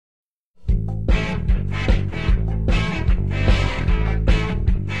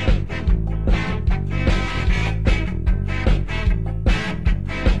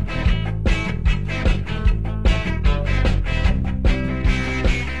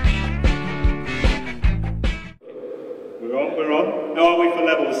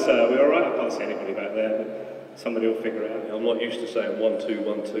there, but somebody will figure it out. I'm not used to saying 1, 2,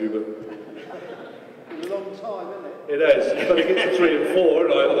 1, 2, but... It's a long time, isn't it? It has. You've got to get to 3 and 4,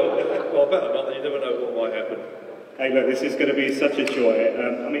 and well, better not, you never know what might happen. Hey, look, this is going to be such a joy.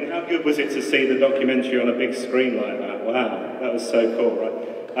 I mean, how good was it to see the documentary on a big screen like that? Wow, that was so cool, right?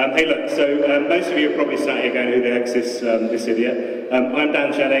 Hey, look, so most of you are probably sat here going, who the heck's this idiot? I'm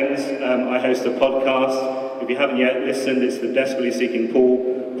Dan Jennings. I host a podcast. If you haven't yet listened, it's the Desperately Seeking Paul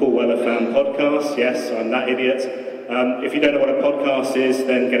Weller Fan podcast. Yes, I'm that idiot. If you don't know what a podcast is,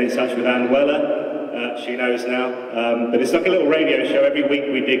 then get in touch with Anne Weller. She knows now. But it's like a little radio show. Every week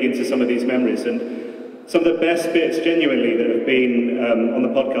we dig into some of these memories. And some of the best bits, genuinely, that have been on the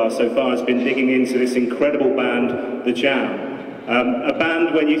podcast so far has been digging into this incredible band, The Jam. A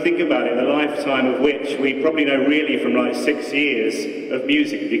band, when you think about it, the lifetime of which we probably know really from like 6 years of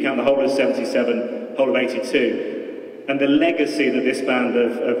music, if you count the whole of 77, whole of 82. And the legacy that this band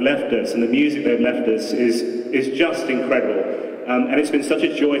have left us, and the music they've left us, is just incredible. And it's been such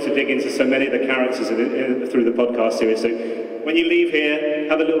a joy to dig into so many of the characters through the podcast series. So when you leave here,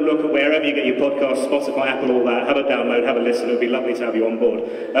 have a little look at wherever you get your podcast, Spotify, Apple, all that, have a download, have a listen. It'll be lovely to have you on board.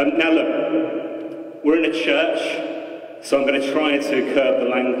 Now look, we're in a church, so I'm going to try to curb the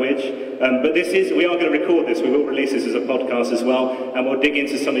language. But we are going to record this. We will release this as a podcast as well, and we'll dig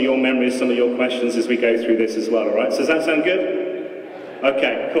into some of your memories, some of your questions as we go through this as well, all right? So does that sound good?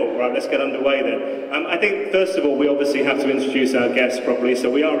 Okay, cool. Right, let's get underway then. I think, first of all, we obviously have to introduce our guests properly, so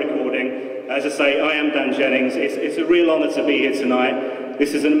we are recording. As I say, I am Dan Jennings. It's a real honour to be here tonight.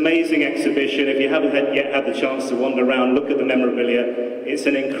 This is an amazing exhibition. If you haven't yet had the chance to wander around, look at the memorabilia. It's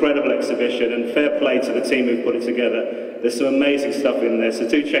an incredible exhibition, and fair play to the team who've put it together. There's some amazing stuff in there, so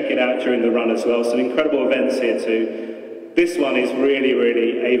do check it out during the run as well. Some incredible events here too. This one is really,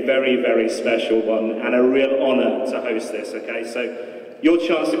 really a very, very special one, and a real honour to host this, okay? So, your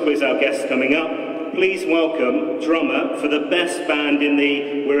chance to quiz our guests coming up. Please welcome drummer for the best band in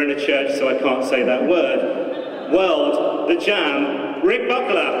the, we're in a church so I can't say that word, world, The Jam, Rick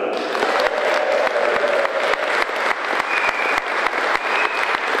Buckler.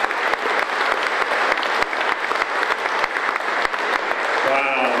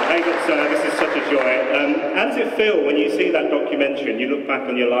 Wow, hey, this is such a joy. How does it feel when you see that documentary and you look back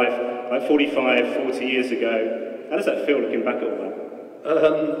on your life like 45, 40 years ago? How does that feel looking back at all that?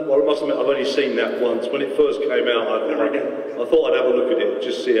 Well, I must admit, I've only seen that once. When it first came out, I thought I'd have a look at it,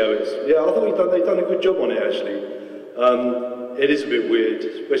 just see how it's... Yeah, I thought they've done a good job on it, actually. It is a bit weird,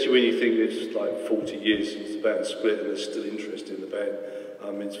 especially when you think it's like 40 years since the band split and there's still interest in the band.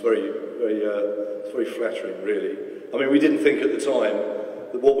 It's very flattering, really. I mean, we didn't think at the time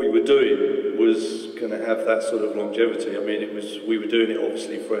that what we were doing was going to have that sort of longevity. I mean, we were doing it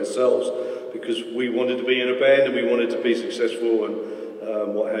obviously for ourselves because we wanted to be in a band and we wanted to be successful and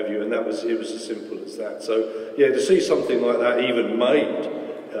what have you, and it was as simple as that. So yeah, to see something like that even made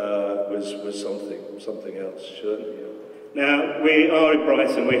was something else, certainly. Yeah. Now, we are in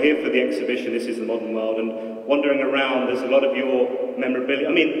Brighton, we're here for the exhibition, This is the Modern World, and wandering around, there's a lot of your memorabilia.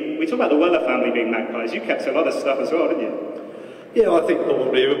 I mean, we talk about the Weller family being magpies, you kept a lot of stuff as well, didn't you? Yeah, I think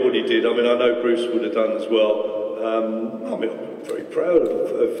probably everybody did. I mean, I know Bruce would have done as well. I mean, I'm very proud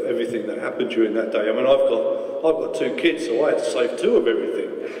of everything that happened during that day. I mean, I've got 2 kids, so I had to save 2 of everything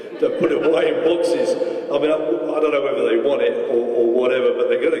to put it away in boxes. I mean, I don't know whether they want it or whatever, but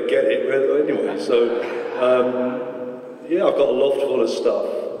they're going to get it anyway. So, yeah, I've got a loft full of stuff,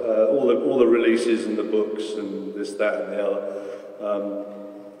 all the releases and the books and this, that, and the other.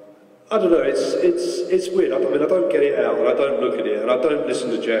 I don't know. It's weird. I mean, I don't get it out, and I don't look at it, and I don't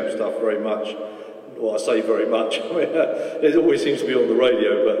listen to Jam stuff very much. Well, I say very much. I mean, it always seems to be on the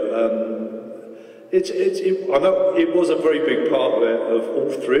radio, but I know it was a very big part of all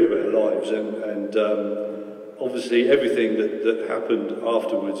 3 of our lives, and obviously everything that happened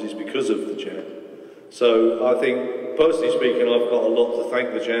afterwards is because of the Jam. So I think, personally speaking, I've got a lot to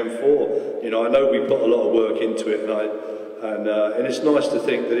thank the Jam for. You know, I know we put a lot of work into it, and it's nice to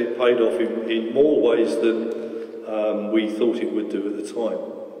think that it paid off in more ways than we thought it would do at the time.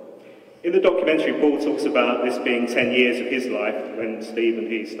 In the documentary, Paul talks about this being 10 years of his life when Steve and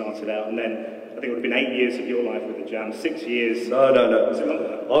he started out, and then I think it would have been 8 years of your life with the Jam, 6 years. No. Was it longer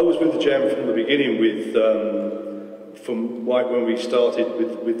than that? I was with the Jam from the beginning, from right when we started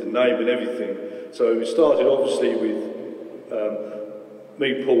with the name and everything. So it started obviously with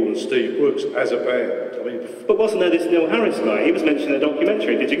me, Paul, and Steve Brooks as a band. I mean, but wasn't there this Neil Harris guy? He was mentioned in the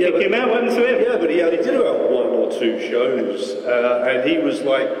documentary. Did you kick him out? What happened to him? Yeah, but he only did about 1 or 2 shows, and he was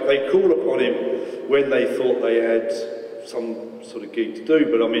like, they called upon him when they thought they had some sort of gig to do.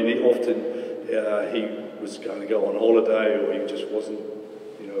 But I mean, he was going to go on holiday, or he just wasn't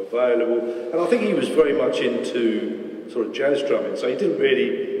you know, available. And I think he was very much into sort of jazz drumming, so he didn't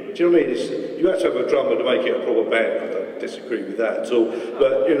really, do you know what I mean? You have to have a drummer to make it a proper band. I don't disagree with that at all.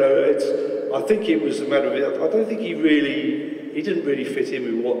 But, you know, I think it was a matter of, I don't think he didn't really fit in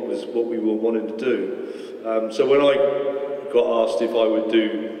with what we were wanting to do. So when I got asked if I would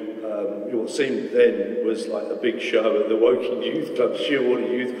do what seemed then was like a big show at the Woking Youth Club,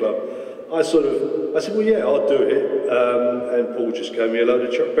 Shearwater Youth Club, I said, well, yeah, I'll do it. And Paul just gave me a load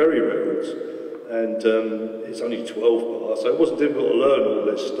of Chuck Berry records. And it's only 12 bars, so it wasn't difficult to learn all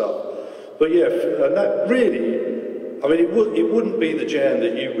this stuff. But yeah, and that really, I mean, it wouldn't be the jam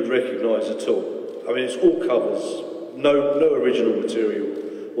that you would recognise at all. I mean, it's all covers, no original material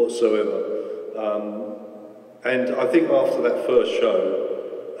whatsoever. And I think after that first show,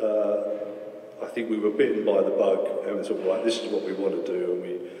 I think we were bitten by the bug, and we thought, right, this is what we want to do, and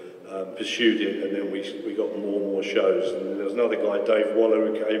we pursued it, and then we got more and more shows. And there was another guy, Dave Waller,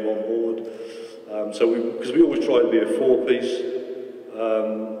 who came on board. Because we always tried to be a four-piece.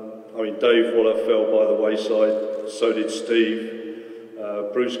 I mean, Dave Waller fell by the wayside, so did Steve.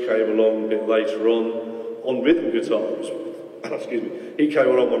 Bruce came along a bit later on rhythm guitar. Excuse me. He came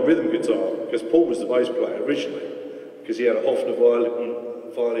along on rhythm guitar, because Paul was the bass player originally, because he had a Hofner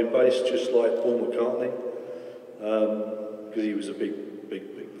violin bass, just like Paul McCartney, because he was a big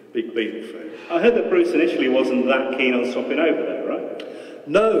Beatle fan. I heard that Bruce initially wasn't that keen on swapping over there, right?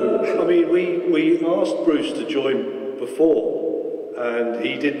 No, I mean, we asked Bruce to join before, and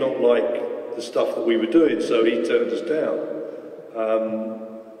he did not like the stuff that we were doing, so he turned us down.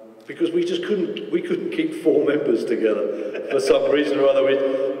 Because we just couldn't keep four members together for some reason or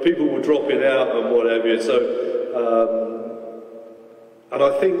other. People were dropping out and what have you. So, and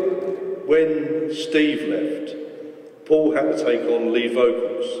I think when Steve left, Paul had to take on lead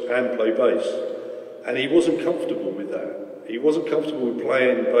vocals and play bass, and he wasn't comfortable with that. He wasn't comfortable with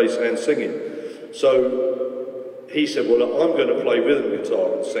playing bass and singing. So he said, well, I'm going to play rhythm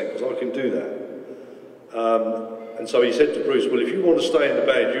guitar and sing, because I can do that. And so he said to Bruce, well, if you want to stay in the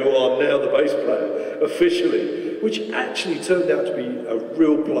band, you are now the bass player, officially, which actually turned out to be a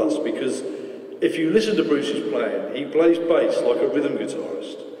real plus, because if you listen to Bruce's playing, he plays bass like a rhythm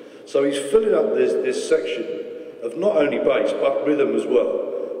guitarist. So he's filling up this section of not only bass, but rhythm as well.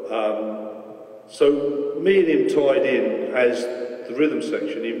 So me and him tied in as the rhythm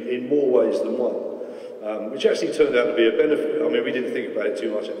section in more ways than one, which actually turned out to be a benefit. I mean, we didn't think about it too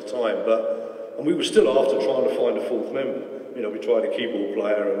much at the time, and we were still after trying to find a fourth member. You know, we tried a keyboard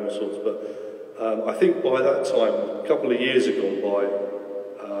player and all sorts, but I think by that time, a couple of years had gone by,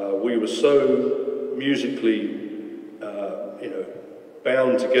 we were so musically,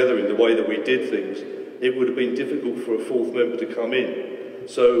 bound together in the way that we did things, it would have been difficult for a fourth member to come in.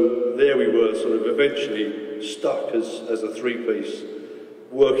 So there we were, sort of eventually stuck as a three-piece,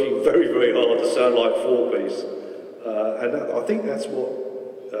 working very, very hard to sound like four-piece. And I think that's what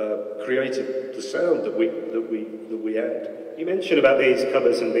created the sound that we had. You mentioned about these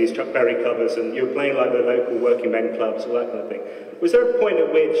covers and these Chuck Berry covers, and you were playing like the local working men clubs, all that kind of thing. Was there a point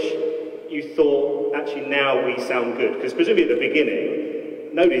at which you thought, actually, now we sound good? Because presumably at the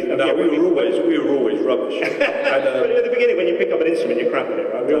beginning, nobody's... No, we were always rubbish. But at the beginning, when you pick up an instrument, you're crap at it,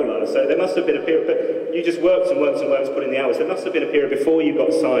 right? We all are. So there must have been a period, but you just worked and worked and worked, put in the hours. There must have been a period before you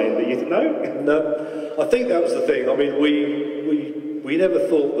got signed that you thought, no? No, I think that was the thing. I mean, we never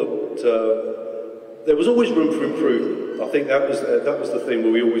thought that there was always room for improvement. I think that was the thing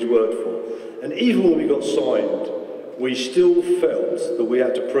that we always worked for. And even when we got signed, we still felt that we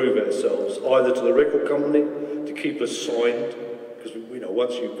had to prove ourselves, either to the record company to keep us signed, because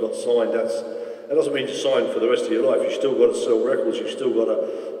once you've got signed, that doesn't mean you're signed for the rest of your life. You've still got to sell records, you've still got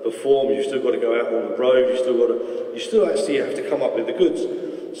to perform, you've still got to go out on the road, you still actually have to come up with the goods.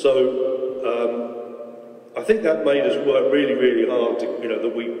 So I think that made us work really, really hard to,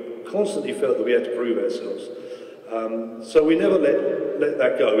 that we constantly felt that we had to prove ourselves. So we never let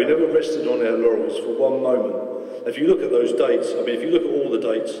that go. We never rested on our laurels for one moment. If you look at those dates, I mean, if you look at all the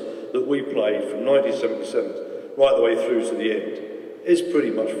dates that we played from 1977 right the way through to the end, it's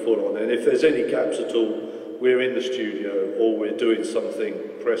pretty much full on. And if there's any gaps at all, we're in the studio or we're doing something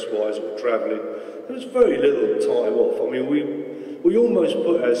press-wise or travelling. There's very little time off. I mean, we almost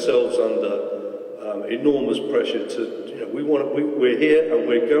put ourselves under enormous pressure to, we're here and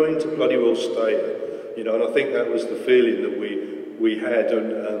we're going to bloody well stay. And I think that was the feeling that we had,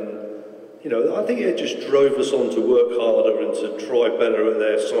 and I think it just drove us on to work harder and to try better at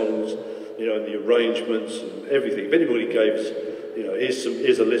their songs, and the arrangements and everything. If anybody gave us,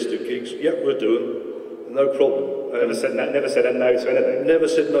 here's a list of gigs, yeah, we're doing, no problem. Never said no to anything. Never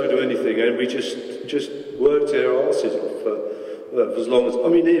said no to anything, and we just worked our asses off as long as, I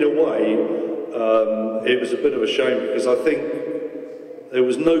mean, in a way, it was a bit of a shame because I think there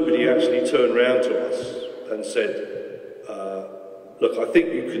was nobody actually turned around to us and said, look, I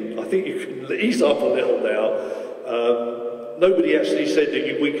think you can ease up a little now. Nobody actually said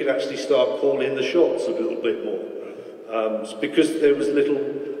that we could actually start calling the shots a little bit more. Because there was little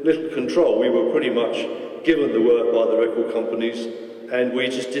control. We were pretty much given the work by the record companies, and we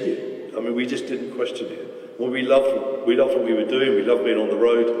just did it. I mean, we just didn't question it. Well, we loved what we were doing. We loved being on the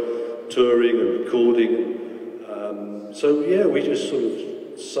road, touring and recording. So yeah, we just sort of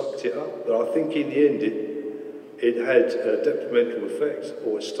sucked it up. But I think in the end, it had detrimental effects,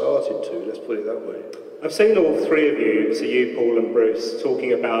 or it started to. Let's put it that way. I've seen all three of you, so you, Paul and Bruce,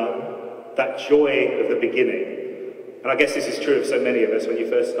 talking about that joy of the beginning. And I guess this is true of so many of us when you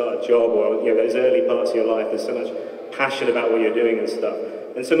first start a job, or those early parts of your life, there's so much passion about what you're doing and stuff.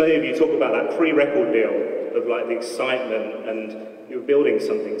 And so many of you talk about that pre-record deal of like the excitement and you're building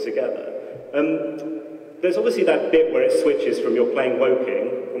something together. There's obviously that bit where it switches from you're playing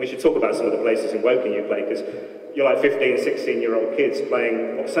Woking, and we should talk about some of the places in Woking you play, because you're like 15, 16-year-old kids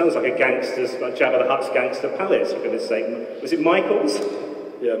playing what sounds like a gangster's, like Jabba the Hutt's Gangster Palace, for goodness sake. Was it Michael's?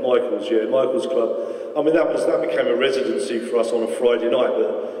 Yeah, Michael's Club. I mean, that became a residency for us on a Friday night,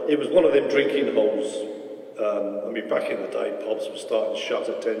 but it was one of them drinking holes. I mean, back in the day, pubs were starting to shut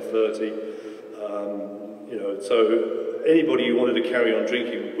at 10:30. So anybody who wanted to carry on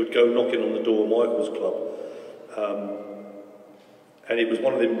drinking would go knocking on the door of Michael's Club. And it was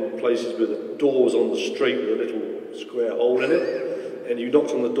one of them places with the doors on the street with a little square hole in it. And you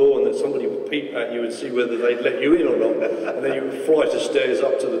knocked on the door and then somebody would peep at you and see whether they'd let you in or not. And then you would fly the stairs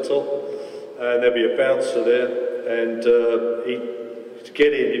up to the top, and there'd be a bouncer there. And to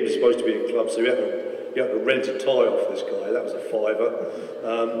get in, it was supposed to be a club, so you had to rent a tie off this guy. That was a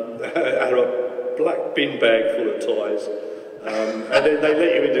 £5. Had a black bin bag full of ties. And then they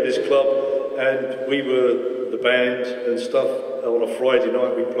let you into this club, and we were the band and stuff. On a Friday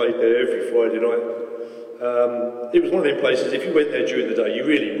night, we played there every Friday night. It was one of them places, if you went there during the day, you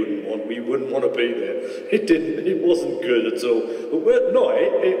really wouldn't want to be there. It wasn't good at all. But at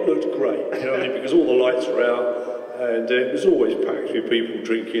night, it looked great, because all the lights were out, and it was always packed with people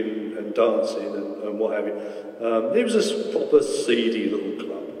drinking and dancing and what have you. It was a proper seedy little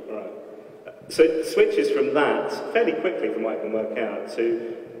club. Right. So it switches from that, fairly quickly from what I can work out,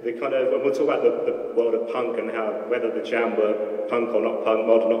 to the kind of, and we'll talk about the world of punk and how, whether the Jam were punk or not punk,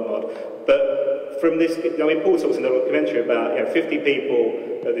 mod or not mod, but from this, I mean, Paul talks in the documentary about 50 people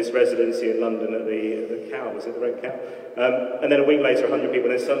at this residency in London at the Cow, was it the Red Cow? And then a week later, 100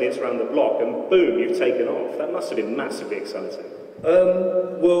 people, and then suddenly it's around the block, and boom, you've taken off. That must have been massively exciting.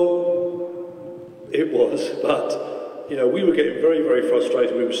 Well, it was, but we were getting very, very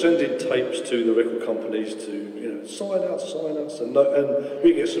frustrated. We were sending tapes to the record companies to, sign us, and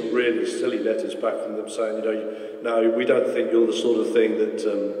we get some really silly letters back from them saying, no, we don't think you're the sort of thing that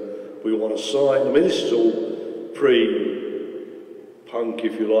we want to sign. I mean, this is all pre-punk,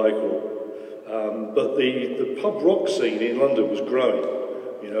 if you like, but the pub rock scene in London was growing.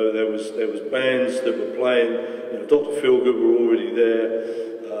 There was bands that were playing. Dr. Feelgood were already there.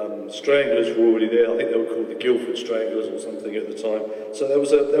 Stranglers were already there. I think they were called the Guildford Stranglers or something at the time. So there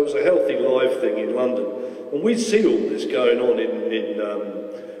was a healthy live thing in London, and we'd see all this going on in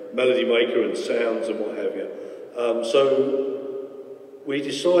Melody Maker and Sounds and what have you. So we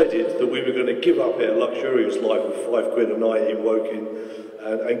decided that we were going to give up our luxurious life of £5 a night in Woking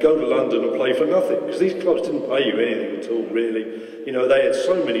and go to London and play for nothing, because these clubs didn't pay you anything at all, really. They had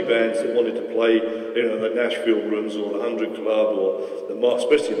so many bands that wanted to play, the Nashville Rooms or the 100 Club or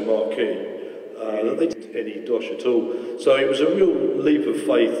especially the Marquee, that they didn't any dosh at all. So it was a real leap of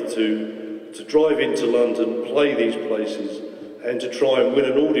faith to drive into London, play these places, and to try and win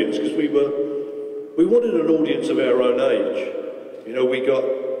an audience, because we wanted an audience of our own age.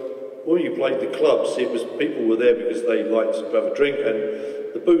 When you played the clubs, it was people were there because they liked to have a drink, and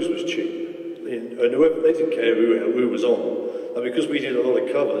the booze was cheap, and they didn't care who was on. And because we did a lot of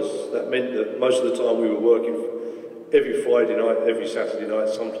covers, that meant that most of the time we were working every Friday night, every Saturday night,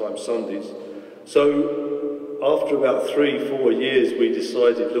 sometimes Sundays. So after about 3-4 years, we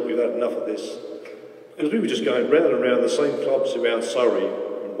decided, look, we've had enough of this, because we were just going round and round the same clubs around Surrey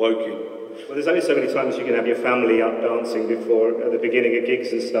and Woking. Well, there's only so many times you can have your family up dancing before, at the beginning of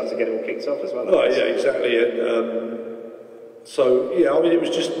gigs and stuff, to get it all kicked off as well. Oh, yeah, exactly. It was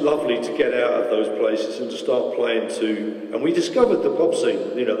just lovely to get out of those places and to start playing to... And we discovered the pub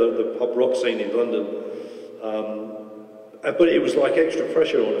scene, the pub rock scene in London. But it was like extra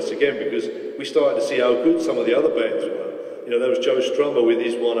pressure on us again, because we started to see how good some of the other bands were. There was Joe Strummer with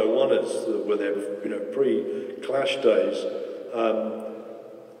his 101ers that were there, pre-Clash days.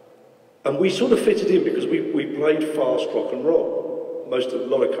 And we sort of fitted in because we played fast rock and roll. A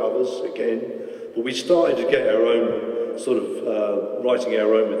lot of covers, again, but we started to get our own sort of writing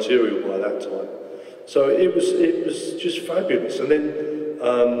our own material by that time. So it was just fabulous. And then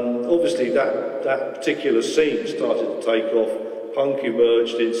obviously that particular scene started to take off. Punk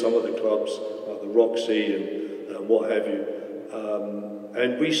emerged in some of the clubs, like the Roxy and what have you.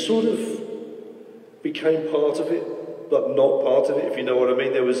 And we sort of became part of it, but not part of it, if you know what I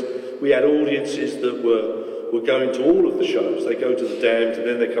mean. We had audiences that were going to all of the shows. They go to the Damned and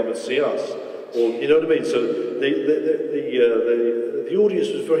then they come and see us. Or, you know what I mean? So the audience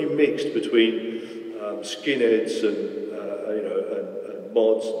was very mixed between skinheads and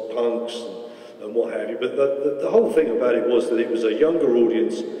mods and punks and what have you. But the whole thing about it was that it was a younger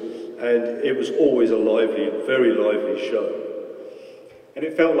audience and it was always a very lively show. And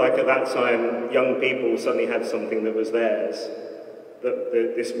it felt like at that time, young people suddenly had something that was theirs. That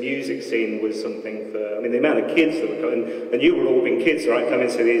this music scene was something for, I mean, the amount of kids that were coming, and you were all being kids, right, coming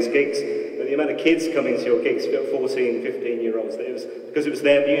to these gigs, but the amount of kids coming to your gigs, 14, 15-year-olds, because it was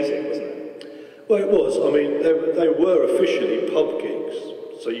their music, wasn't it? Well, it was. I mean, they were officially pub gigs,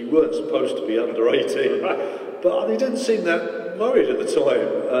 so you weren't supposed to be under 18. Right. But they didn't seem that worried at the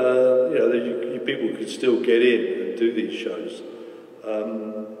time. People could still get in and do these shows.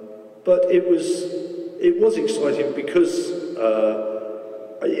 But it was exciting because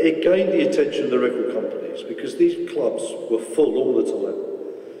it gained the attention of the record companies because these clubs were full all the time.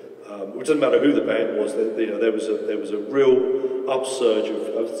 It doesn't matter who the band was. There was a real upsurge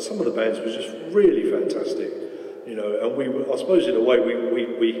of some of the bands was just really fantastic, and I suppose in a way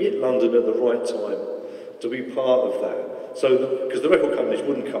we hit London at the right time to be part of that. So because the record companies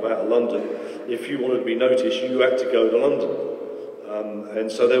wouldn't come out of London, if you wanted to be noticed, you had to go to London. And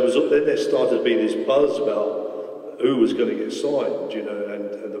so then there started to be this buzz about who was going to get signed,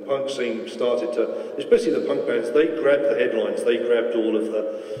 and the punk scene started to, especially the punk bands, they grabbed the headlines, they grabbed all of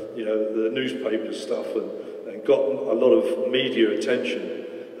the newspaper stuff and got a lot of media attention,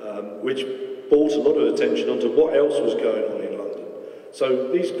 which brought a lot of attention onto what else was going on in London. So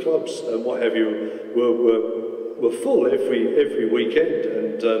these clubs and what have you were full every weekend,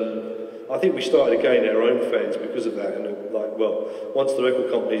 and I think we started to gain our own fans because of that. And once the record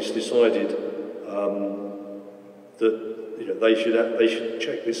companies decided that they should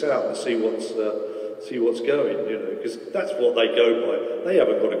check this out and see what's going, because that's what they go by. They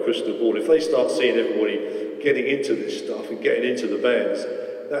haven't got a crystal ball. If they start seeing everybody getting into this stuff and getting into the bands,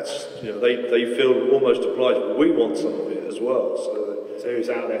 that's they feel almost obliged. But we want some of it as well. So who's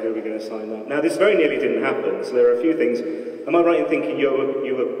out there? Who are we going to sign up? Now this very nearly didn't happen. So there are a few things. Am I right in thinking you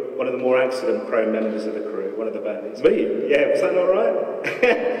were one of the more accident-prone members of the crew, one of the bands? Me? Yeah, was that not right?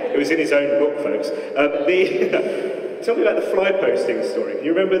 It was in his own book, folks. Tell me about the fly posting story. Can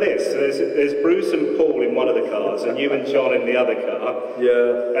you remember this? So there's Bruce and Paul in one of the cars, and you and John in the other car.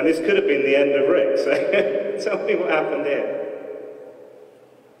 Yeah. And this could have been the end of Rick. So tell me what happened here.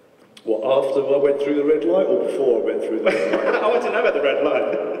 What, after I went through the red light, or before I went through the red light? I want to know about the red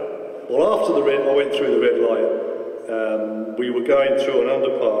light. Well, after I went through the red light. We were going through an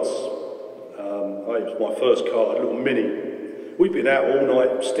underpass. It was my first car, a little Mini. We'd been out all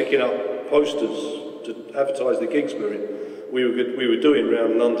night sticking up posters to advertise the gigs we were doing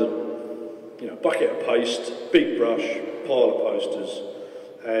around London. Bucket of paste, big brush, pile of posters,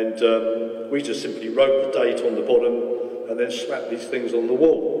 and we just simply wrote the date on the bottom and then slapped these things on the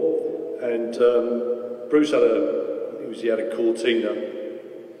wall. And Bruce had a Cortina.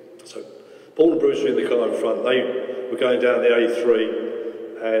 So Paul and Bruce were in the car in front. They were going down the A3,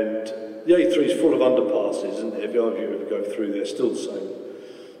 and the A3 is full of underpasses, isn't it? If you ever go through there, still the same.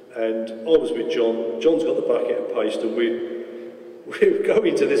 And I was with John. John's got the bucket of paste, and we were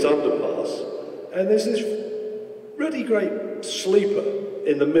going to this underpass, and there's this really great sleeper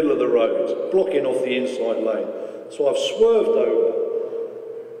in the middle of the road, blocking off the inside lane. So I've swerved over,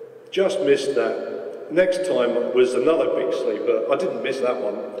 just missed that. Next time was another big sleeper. I didn't miss that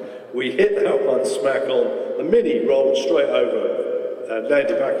one. We hit that one smack on. The Mini rolled straight over and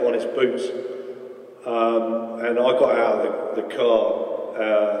landed back on its boots. And I got out of the car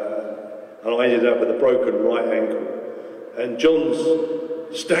and I ended up with a broken right ankle. And John's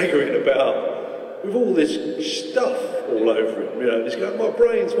staggering about with all this stuff all over him. He's going, my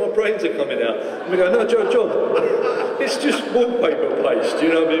brains are coming out. And we go, no, John, it's just wallpaper paste, you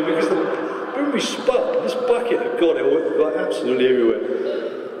know what I mean? Because when we spun, this bucket had got it absolutely everywhere.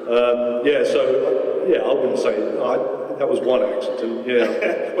 I wouldn't say that was one accident,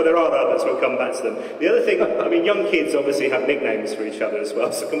 yeah. Well, there are others, we'll come back to them. The other thing, young kids obviously have nicknames for each other as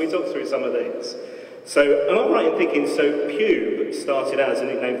well, so can we talk through some of these? So, am I right in thinking, so Pube started out as a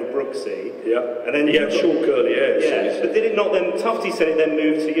nickname for Brooksy? Yeah. And then he had short curly hair. Yeah, but did it not then, Tufty said it then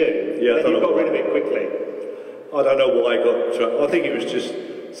moved to you? Yeah, and you got rid of it quickly. I don't know why I got. I think it was just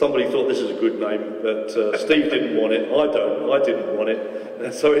somebody thought this is a good name, but Steve didn't want it. I didn't want it,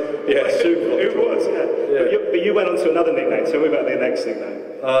 and so it soon got. It was, yeah. But you went on to another nickname. Tell me about the next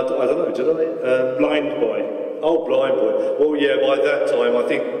nickname. I don't know. Did I? Blind Boy. Oh, Blind Boy. Well, yeah. By that time, I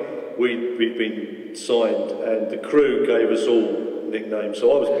think we'd been signed, and the crew gave us all nicknames.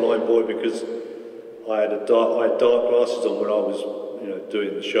 So I was Blind Boy because I had dark glasses on when I was,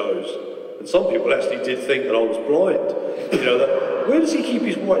 doing the shows. And some people actually did think that I was blind. Where does he keep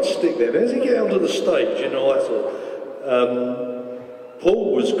his white stick then? How does he get onto the stage? That sort of.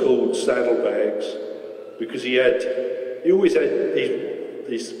 Paul was called Saddlebags because he always had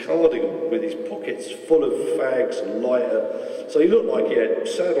these cardigan with his pockets full of fags and lighter. So he looked like he had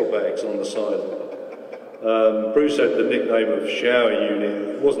saddlebags on the side. Bruce had the nickname of Shower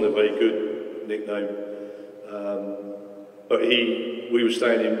Unit. It wasn't a very good nickname. But we were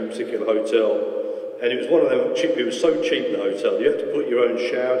staying in a particular hotel, and it was one of them cheap. It was so cheap, the hotel. You had to put your own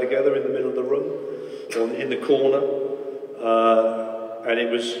shower together in the middle of the room, in the corner, and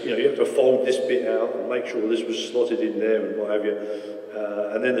it was, you have to fold this bit out and make sure this was slotted in there and what have you.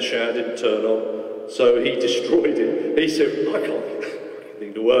 And then the shower didn't turn on, so he destroyed it. He said, "I can't get this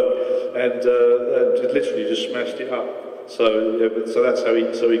thing to work," and literally just smashed it up. So that's how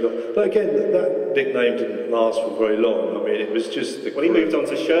he got. But again, that nickname didn't last for very long. I mean, it was just the. Well, he moved on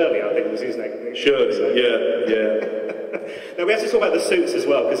to Shirley, I think was his name. Shirley, yeah. Now we have to talk about the suits as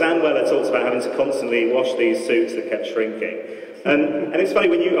well, because Ann Weller talks about having to constantly wash these suits that kept shrinking. And it's funny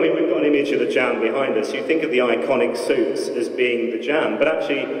when we've got an image of the Jam behind us. You think of the iconic suits as being the Jam, but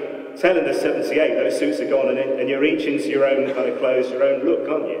actually, tail end of '78, those suits are gone, and you're each into your own kind of clothes, your own look,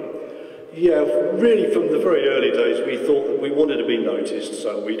 aren't you? Yeah, really from the very early days we thought that we wanted to be noticed,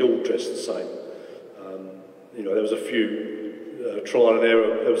 so we'd all dress the same. There was a few trial and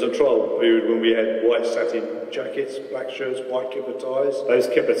error. There was a trial period when we had white satin jackets, black shirts, white kipper ties. Those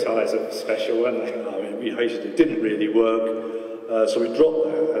kipper ties are special, weren't they? I mean, we hated it. It didn't really work, so we dropped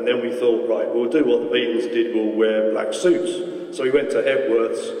that, and then we thought, right, we'll do what the Beatles did, we'll wear black suits. So we went to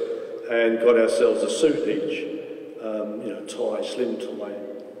Hepworth's and got ourselves a suit each, tie, slim tie.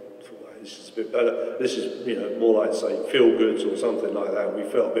 This is a bit better. This is, more like, say, Feel Goods or something like that. We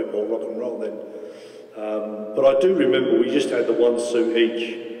felt a bit more rock and roll then. But I do remember we just had the one suit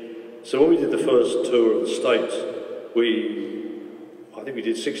each. So when we did the first tour of the States, I think we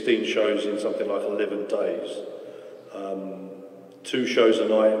did 16 shows in something like 11 days. 2 shows a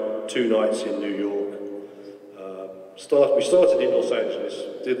night, 2 nights in New York. We started in Los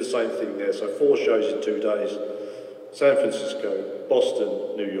Angeles, did the same thing there. So 4 shows in 2 days. San Francisco,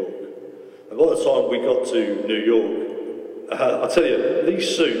 Boston, New York. And by the time we got to New York, I tell you, these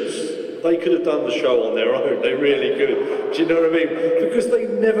suits, they could have done the show on their own. They really could. Do you know what I mean? Because they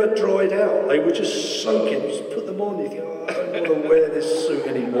never dried out. They were just soaking. You just put them on, you think, I don't want to wear this suit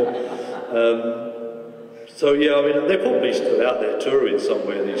anymore. They're probably still out there touring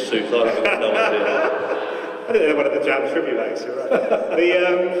somewhere, these suits. I've got no idea. I think they're one of the Jam tribute acts, you're right.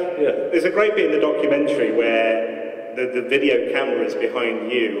 There's a great bit in the documentary where the video camera is behind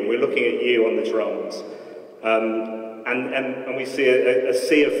you, and we're looking at you on the drums, and we see a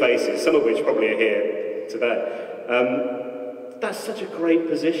sea of faces, some of which probably are here today. That's such a great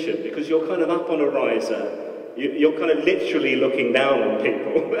position, because you're kind of up on a riser, you're kind of literally looking down on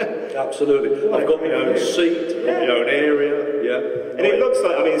people. Absolutely. I've got my own seat, my own area, yeah. And it looks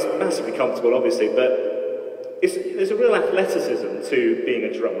like, it's massively comfortable, obviously, but there's a real athleticism to being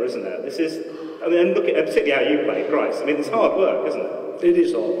a drummer, isn't there? And look at particularly how you play, Christ. It's hard work, isn't it? It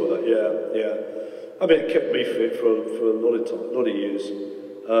is hard work, yeah. It kept me fit for a lot of time, a lot of years.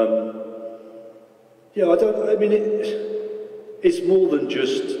 It's more than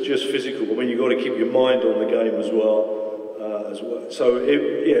just physical. You've got to keep your mind on the game as well. So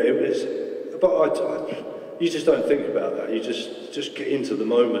it was. But you just don't think about that. You just get into the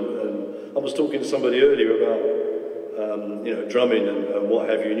moment. And I was talking to somebody earlier about drumming and what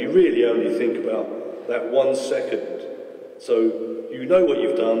have you, and you really only think about that 1 second. So you know what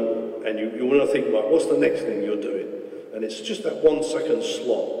you've done, and you want to think, right, what's the next thing you're doing? And it's just that 1 second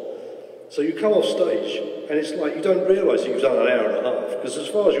slot. So you come off stage, and it's like you don't realise you've done an hour and a half, because as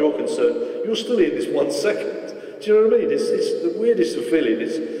far as you're concerned, you're still in this 1 second. Do you know what I mean? It's the weirdest of feeling.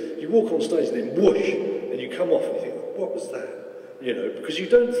 You walk on stage and then whoosh, and you come off and you think, what was that? Because you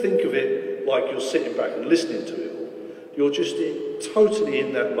don't think of it like you're sitting back and listening to it all. You're just totally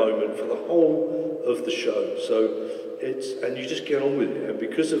in that moment for the whole of the show. So and you just get on with it. And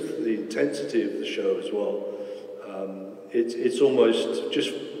because of the intensity of the show as well, it's almost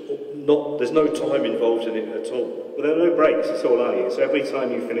just not, there's no time involved in it at all. Well, there are no breaks at all, are you? So every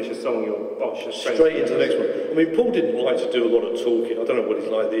time you finish a song, you're straight into the next one. I mean, Paul didn't like to do a lot of talking. I don't know what he's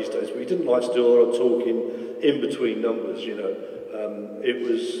like these days, but he didn't like to do a lot of talking in between numbers, you know. It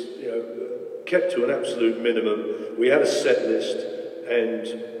was, you know, kept to an absolute minimum. We had a set list,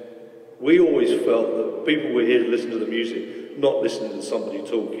 and we always felt that people were here to listen to the music, not listening to somebody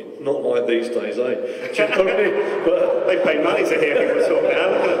talking. Not like these days, eh? Do you know what I mean? But, they pay money to hear people talk now.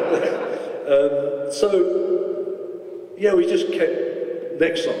 So, yeah, we just kept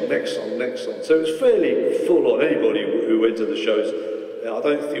next song, next song, next song. So it was fairly full on. Anybody who went to the shows, I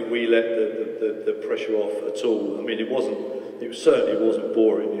don't think we let the pressure off at all. I mean, it certainly wasn't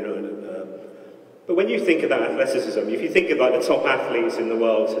boring, you know. But when you think of that athleticism, if you think of like the top athletes in the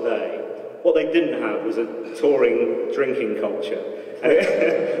world today, what they didn't have was a touring drinking culture.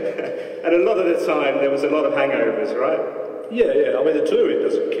 And a lot of the time there was a lot of hangovers, right? Yeah. I mean, the touring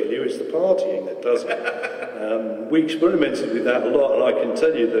doesn't kill you, it's the partying that does it. We experimented with that a lot, and I can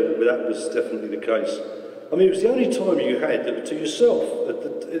tell you that was definitely the case. I mean, it was the only time you had to yourself at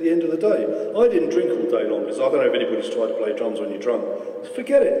the end of the day. I didn't drink all day long, because I don't know if anybody's tried to play drums when you're drunk.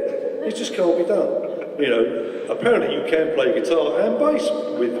 Forget it. It just can't be done. You know, apparently you can play guitar and bass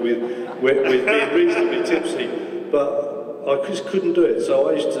with being reasonably tipsy, but I just couldn't do it. So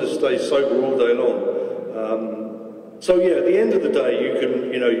I used to stay sober all day long. So yeah, at the end of the day, you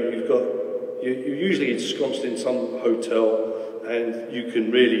can, you know, you're usually ensconced in some hotel, and you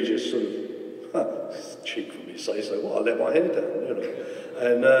can really just sort of, it's cheap for me to say so, well, I let my head down, you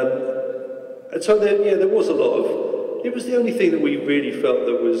know. And so there was a lot of, it was the only thing that we really felt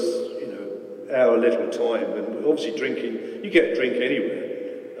that was, you know, our little time. And obviously drinking, you get a drink anywhere.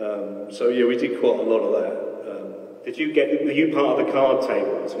 So yeah, we did quite a lot of that. Were you part of the card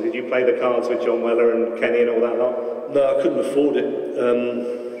tables? Did you play the cards with John Weller and Kenny and all that lot? No, I couldn't afford it.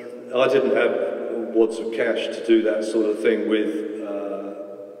 I didn't have wads of cash to do that sort of thing with.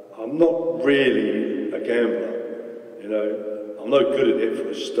 I'm not really a gambler, you know. I'm no good at it for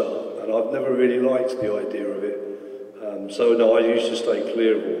a start, and I've never really liked the idea of it. So no, I used to stay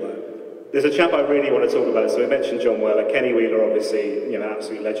clear of all that. There's a chap I really want to talk about. So we mentioned John Weller, Kenny Wheeler, obviously, you know,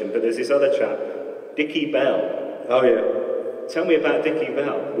 absolute legend. But there's this other chap, Dickie Bell. Oh yeah. Tell me about Dickie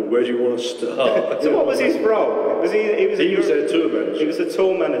Bell. Well, where do you want to start? So what was his role? He was a tour manager. He was a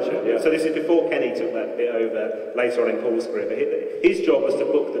tour manager. Yeah. So this is before Kenny took that bit over later on in Paul's career. But his job was to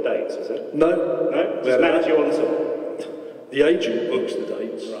book the dates, was it? No. No? Just manage you on tour? The agent books the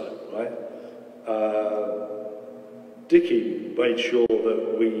dates. Right. Dickie made sure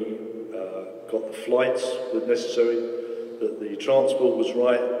that we got the flights that necessary, that the transport was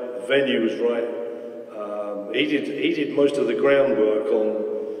right, the venue was right. He did most of the groundwork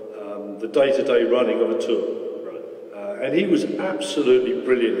on the day-to-day running of a tour. Right. And he was absolutely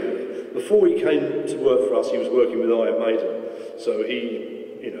brilliant at it. Before he came to work for us, he was working with Iron Maiden. So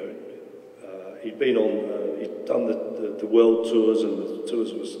he, you know, he'd been on, he'd done the world tours and the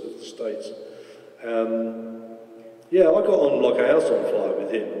tours of the States. Yeah, I got on like a house on fire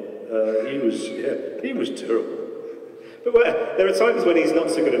with him. He was terrible. But there are times when he's not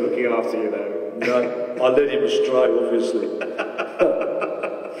so good at looking after you, though. No, I let him astray, obviously.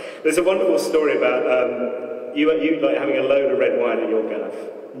 There's a wonderful story about you like having a load of red wine at your gaff,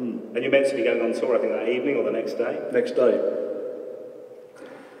 and you're meant to be going on tour, I think, that evening or the next day. Next day.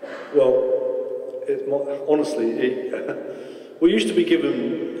 Well, honestly, we used to be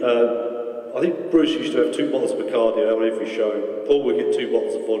given. I think Bruce used to have 2 bottles of Bacardi on every show. Paul would get 2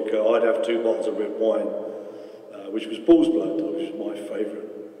 bottles of vodka. I'd have 2 bottles of red wine, which was Bull's Blood, which was my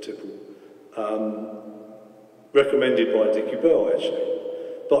favourite tipple. Recommended by Dickie Bell, actually.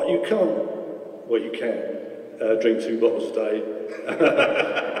 But you can't, well, you can drink 2 bottles a day.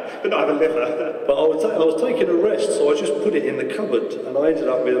 But not have a liver. But I was taking a rest, so I just put it in the cupboard, and I ended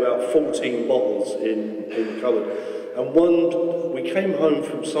up with about 14 bottles in the cupboard. And we came home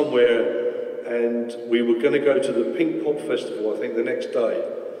from somewhere, and we were going to go to the Pink Pop Festival, I think, the next day.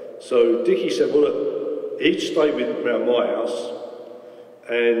 So Dickie said, well, look, he'd stay around my house,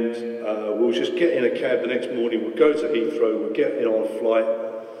 and we'll just get in a cab the next morning, we'll go to Heathrow, we'll get in on a flight,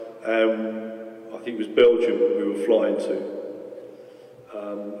 I think it was Belgium we were flying to.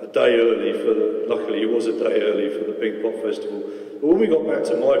 A day early luckily it was a day early for the Pink Pop Festival. But when we got back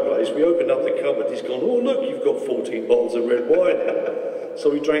to my place, we opened up the cupboard, he's gone, oh look, you've got 14 bottles of red wine. So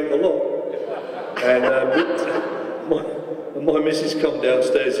we drank a lot. And my missus come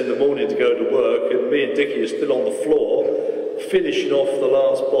downstairs in the morning to go to work, and me and Dickie are still on the floor, finishing off the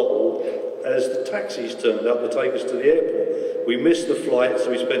last bottle, as the taxis turned up to take us to the airport. We missed the flight,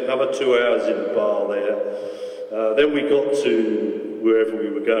 so we spent another 2 hours in the bar there. Then we got to wherever we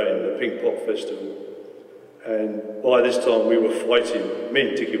were going, the Pink Pop Festival. And by this time we were fighting, me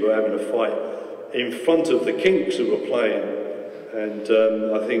and Dickie were having a fight in front of the Kinks who were playing. And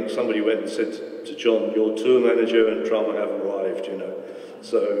I think somebody went and said to John, your tour manager and drummer have arrived, you know.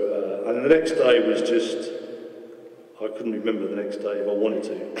 So, and the next day was just, I couldn't remember the next day if I wanted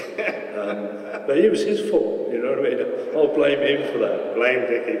to. But it was his fault, you know what I mean? I'll blame him for that. Blame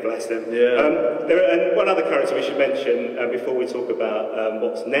Dickie, bless him. Yeah. And one other character we should mention before we talk about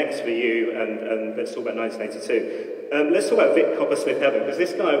what's next for you, and let's talk about 1982. Let's talk about Vic Coppersmith-Heaven, because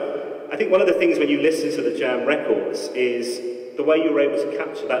this guy, I think one of the things when you listen to the Jam records is the way you were able to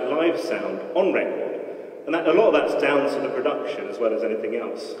capture that live sound on record. And that, a lot of that's down to the production as well as anything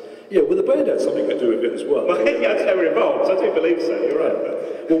else. Yeah, well, the band had something to do with it as well. Well, yeah, they were involved, so I do believe so, you're right.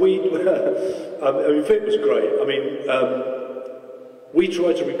 Well, I mean, Vic was great. I mean, we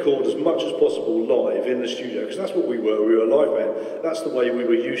tried to record as much as possible live in the studio, because that's what we were a live band. That's the way we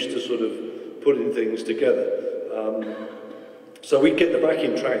were used to sort of putting things together. So we'd get the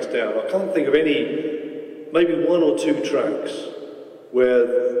backing tracks down. I can't think of any, maybe 1 or 2 tracks where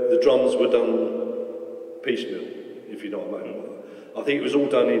the drums were done piecemeal, if you know what I mean. I think it was all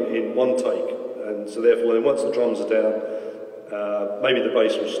done in one take, and so therefore then once the drums are down, maybe the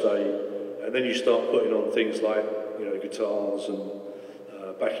bass will stay, and then you start putting on things like, you know, guitars and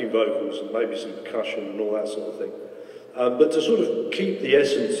backing vocals and maybe some percussion and all that sort of thing. But to sort of keep the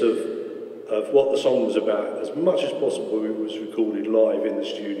essence of what the song was about as much as possible, it was recorded live in the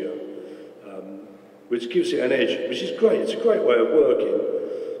studio, which gives it an edge, which is great. It's a great way of working.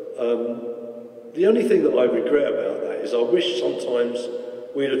 The only thing that I regret about that is I wish sometimes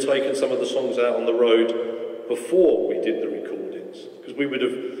we'd have taken some of the songs out on the road before we did the recordings, because we would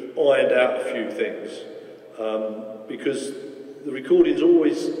have ironed out a few things. Because the recordings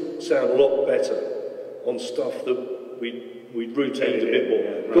always sound a lot better on stuff that we'd routined a bit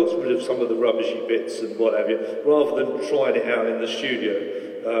more, got rid of some of the rubbishy bits and what have you, rather than trying it out in the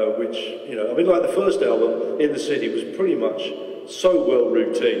studio, which, you know, I mean, like the first album, In the City, was pretty much so well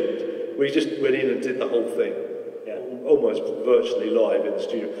routined. We just went in and did the whole thing, almost virtually live in the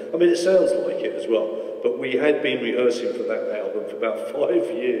studio. I mean, it sounds like it as well, but we had been rehearsing for that album for about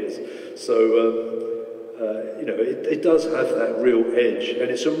 5 years. So, you know, it does have that real edge, and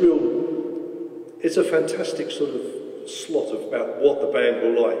it's a fantastic sort of slot about what the band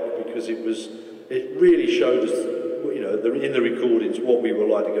were like, because it really showed us, you know, in the recordings what we were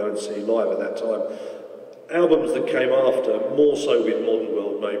like to go and see live at that time. Albums that came after, more so with Modern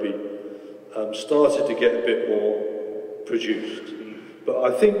World maybe, started to get a bit more produced. But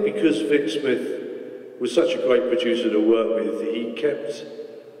I think because Vic Smith was such a great producer to work with, he kept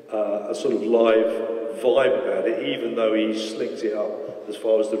a sort of live vibe about it, even though he slicked it up as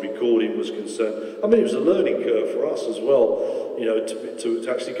far as the recording was concerned. I mean, it was a learning curve for us as well, you know, to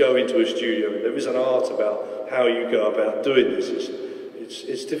actually go into a studio. There is an art about how you go about doing this.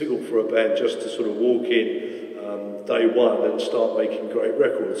 It's difficult for a band just to sort of walk in day one and start making great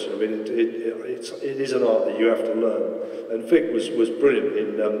records. I mean, it is an art that you have to learn. And Vic was brilliant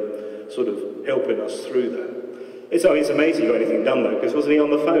in sort of helping us through that. It's amazing you got anything done though, because wasn't he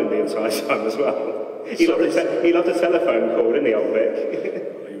on the phone the entire time as well? He loved a telephone call, didn't he, old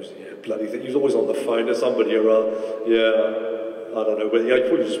Vic? He was, yeah, bloody thing. He was always on the phone to somebody or other. Yeah. I don't know, but he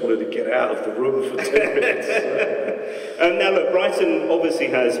probably just wanted to get out of the room for 10 minutes. Now look, Brighton obviously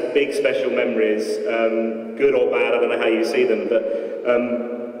has big special memories, good or bad, I don't know how you see them,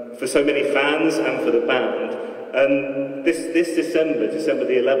 but for so many fans and for the band. This December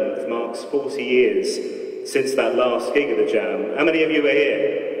the 11th, marks 40 years since that last gig of the Jam. How many of you were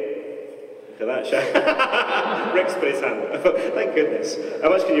here? Look at that show. Rick's put his hand up. Thank goodness. How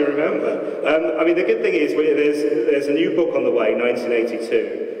much can you remember? I mean, the good thing is there's a new book on the way,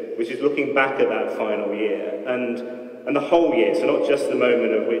 1982, which is looking back at that final year and the whole year. So not just the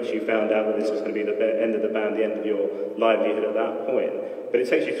moment of which you found out that this was going to be the end of the band, the end of your livelihood at that point. But it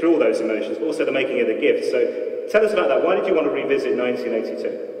takes you through all those emotions, but also the making of the gift. So tell us about that. Why did you want to revisit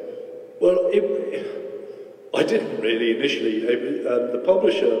 1982? Well, I didn't really initially. The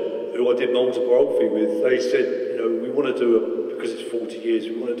publisher who I did an autobiography with, they said, you know, we want to do because it's 40 years,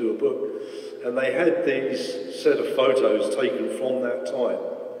 we want to do a book. And they had these set of photos taken from that time.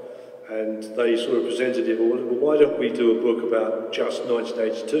 And they sort of presented it, well, why don't we do a book about just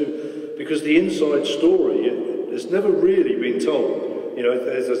 1982? Because the inside story has never really been told. You know,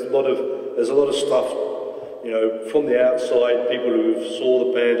 there's a lot of stuff, you know, from the outside, people who saw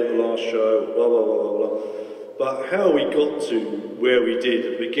the band at the last show, blah, blah, blah, blah, blah. But how we got to where we did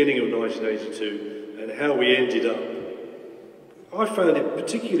at the beginning of 1982 and how we ended up, I found it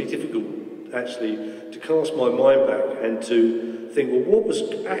particularly difficult, actually, to cast my mind back and to think, well, what was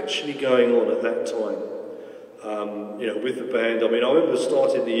actually going on at that time? You know, with the band. I mean, I remember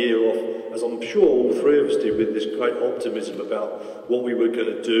starting the year off, as I'm sure all three of us did, with this great optimism about what we were going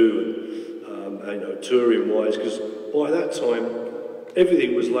to do, and, you know, touring-wise, because by that time,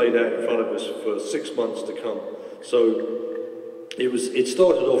 everything was laid out in front of us for 6 months to come. So it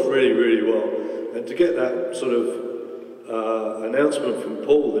started off really, really well. And to get that sort of announcement from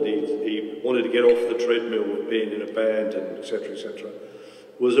Paul that he wanted to get off the treadmill of being in a band and etc.,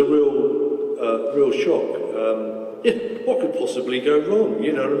 was a real shock. Yeah, what could possibly go wrong?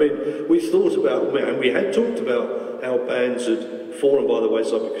 You know what I mean? We thought about, and we had talked about how bands had fallen by the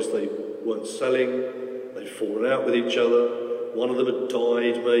wayside because they weren't selling, they'd fallen out with each other, one of them had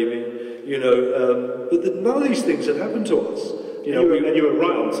died maybe, you know, but none of these things had happened to us. You know, and you were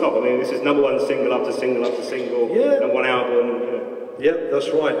right on top. I mean, this is #1 single after single after single, yeah. And one album. You know. Yeah, that's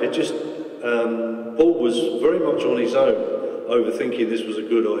right. It just, Paul was very much on his own, overthinking this was a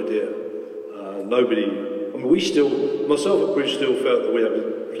good idea. I mean, we still, myself and Bruce still felt that we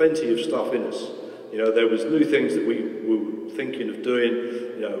had plenty of stuff in us. You know, there was new things that we were thinking of doing,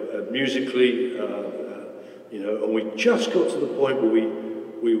 you know, musically, you know, and we just got to the point where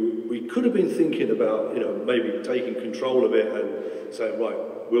we could have been thinking about, you know, maybe taking control of it and saying, right,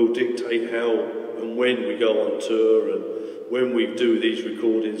 we'll dictate how and when we go on tour and when we do these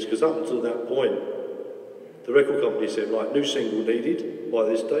recordings, because up until that point, the record company said, right, new single needed by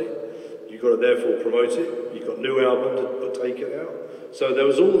this date. You've got to therefore promote it. You've got a new album to take it out. So there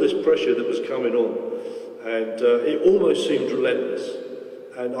was all this pressure that was coming on, and it almost seemed relentless.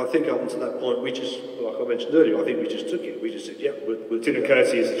 And I think up until that point, we just, like I mentioned earlier, I think we just took it. We just said, yeah, we'll Didn't occur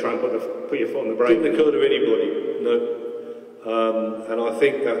to you to try and put your foot on the brake? Didn't occur to anybody, no. And I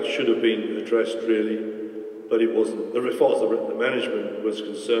think that should have been addressed, really, but it wasn't. As far as the management was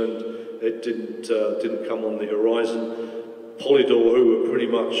concerned, it didn't come on the horizon. Polydor, who were pretty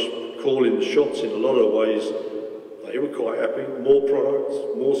much calling the shots in a lot of ways, they were quite happy. More products,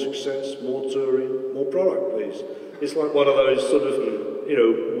 more success, more touring, more product, please. It's like one of those sort of, you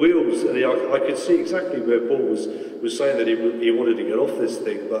know, wheels. And I could see exactly where Paul was saying that he wanted to get off this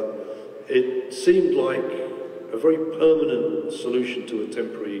thing, but it seemed like a very permanent solution to a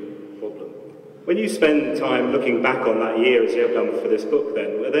temporary problem. When you spend time looking back on that year, as you have done for this book,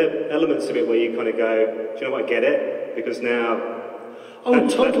 then, were there elements of it where you kind of go, do you know what, I get it? Because now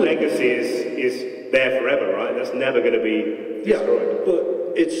that legacy is there forever, right? That's never going to be destroyed. Yeah, but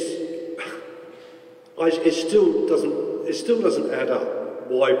it still doesn't add up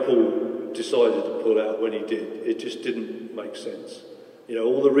why Paul decided to pull out when he did. It just didn't make sense. You know,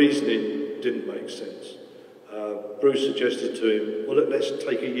 all the reasoning didn't make sense. Bruce suggested to him, well, let's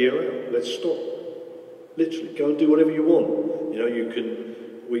take a year out. Let's stop. Literally, go and do whatever you want. You know, you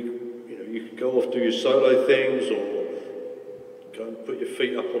can go off, do your solo things, or go and put your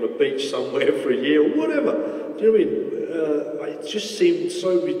feet up on a beach somewhere for a year, or whatever. Do you know what I mean? It just seemed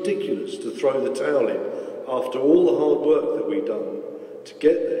so ridiculous to throw the towel in after all the hard work that we'd done to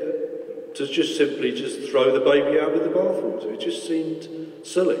get there, to just simply throw the baby out with the bathwater. It just seemed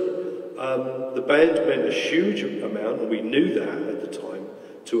silly. The band meant a huge amount, and we knew that at the time,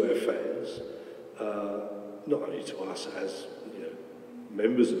 to our fans. Not only to us as, you know,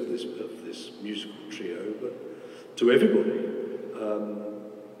 members of this musical trio, but to everybody.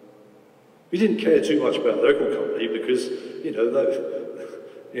 We didn't care too much about the record company because, you know,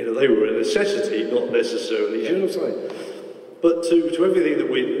 they were a necessity, not necessarily. You know what I'm saying? But to everything that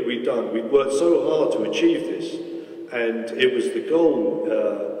we'd done, we'd worked so hard to achieve this, and it was the goal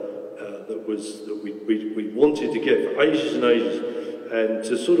that we wanted to get for ages and ages, and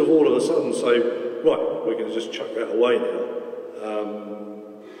to sort of all of a sudden say, right, we're going to just chuck that away now,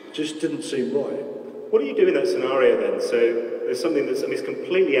 just didn't seem right. What do you do in that scenario then? So there's something that's, I mean, it's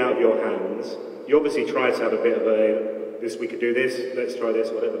completely out of your hands. You obviously try to have a bit of we could do this, let's try this,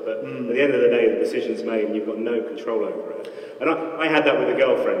 whatever, but at the end of the day, the decision's made and you've got no control over it. And I had that with a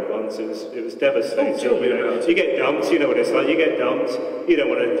girlfriend once. It was devastating. Oh, tell me about it. You get dumped, you know what it's like, you get dumped, you don't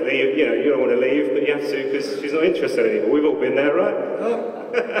want to leave, you know, you don't want to leave, but you have to because she's not interested anymore. We've all been there, right? Oh.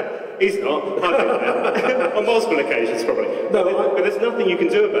 He's not. I've been there. On multiple occasions, probably. No, but there's nothing you can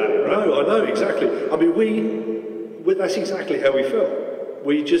do about it, right? No, I know, exactly. I mean, that's exactly how we felt.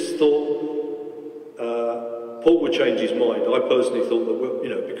 We just thought Paul would change his mind. I personally thought that, well, you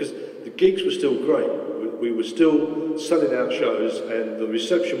know, because the gigs were still great. We were still selling out shows, and the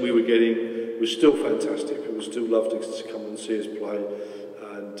reception we were getting was still fantastic. People still loved to come and see us play,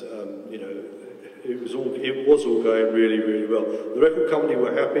 and you know, it was all going really, really well. The record company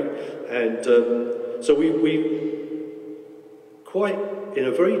were happy, and so we quite in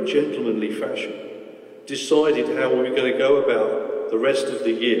a very gentlemanly fashion decided how we were going to go about the rest of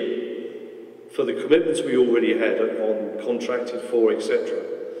the year for the commitments we already had on contracted for, etc.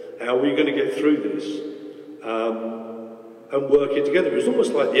 How were we going to get through this and work it together? It was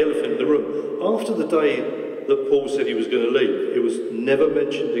almost like the elephant in the room. After the day that Paul said he was going to leave, it was never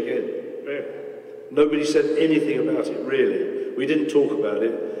mentioned again. Yeah. Nobody said anything about it, really. We didn't talk about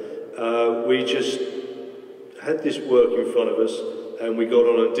it. We just had this work in front of us, and we got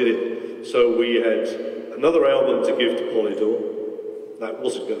on and did it. So we had another album to give to Polydor. That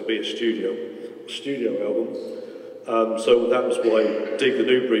wasn't going to be a studio album. So that was why Dig the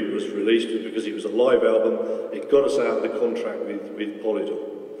New Breed was released, because it was a live album. It got us out of the contract with Polydor.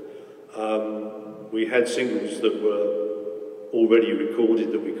 We had singles that were already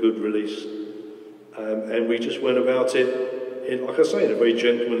recorded that we could release. And we just went about it, in, like I say, in a very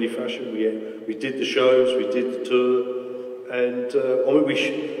gentlemanly fashion. We did the shows, we did the tour, and I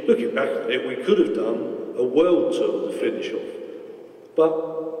mean, looking back on it, we could have done a world tour to finish off. But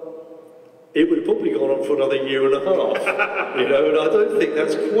it would have probably gone on for another year and a half, you know, and I don't think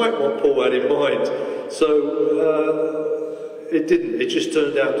that's quite what Paul had in mind. So it didn't. It just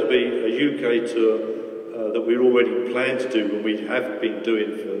turned out to be a UK tour that we'd already planned to do, and we have been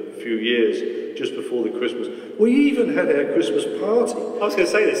doing for a few years, just before the Christmas. We even had our Christmas party. I was going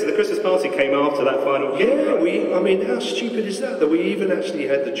to say this, so the Christmas party came after that final gig, Yeah, right? I mean, how stupid is that? That we even actually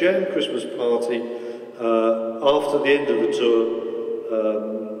had the Jam Christmas party after the end of the tour.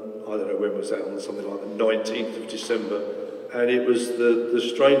 I don't know when was that, on something like the 19th of December, and it was the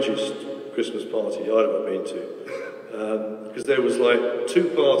strangest Christmas party I'd ever been to, because there was like two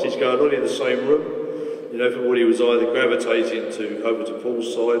parties going on in the same room. You know, everybody was either gravitating over to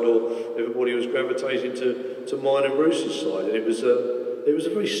Paul's side, or everybody was gravitating to mine and Bruce's side, and it was a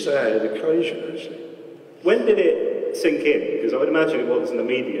very sad occasion, actually. When did it sink in? Because I would imagine it was in the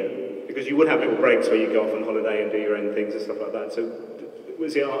media, because you would have little breaks where you go off on holiday and do your own things and stuff like that. So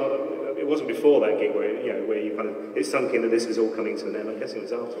was it? It wasn't before that gig where you kind of it sunk in that this was all coming to an end. I'm guessing it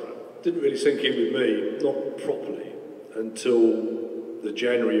was after, right? Didn't really sink in with me, not properly, until the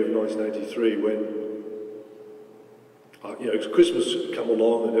January of 1983, when Christmas had come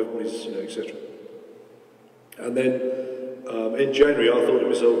along and everybody's, etc. And then in January I thought to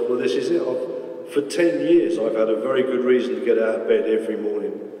myself, well, this is it. For 10 years I've had a very good reason to get out of bed every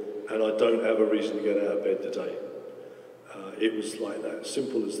morning, and I don't have a reason to get out of bed today. It was like that,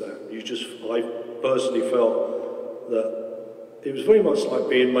 simple as that. I personally felt that it was very much like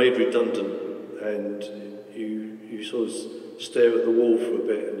being made redundant, and you sort of stare at the wall for a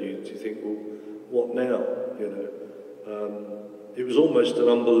bit, and you think, well, what now, It was almost an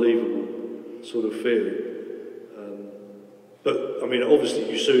unbelievable sort of feeling. But, I mean,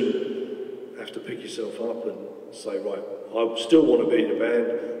 obviously you soon have to pick yourself up and say, right, I still want to be in a band,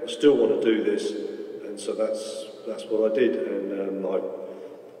 I still want to do this, and so that's what I did. And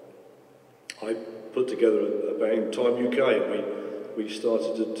I put together a band, Time UK, and we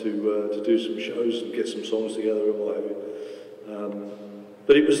started to do some shows and get some songs together and what have you.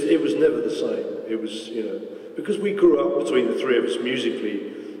 But it was never the same. It was, because we grew up between the three of us musically,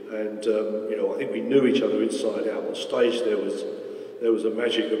 and I think we knew each other inside out. On stage there was a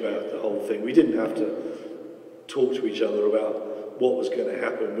magic about the whole thing. We didn't have to talk to each other about what was going to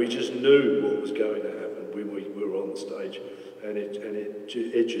happen. We just knew what was going to happen when we were on the stage, and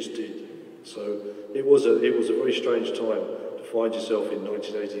it just did. So it was a very strange time to find yourself in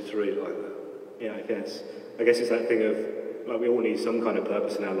 1983 like that. Yeah, I guess it's that thing of, like, we all need some kind of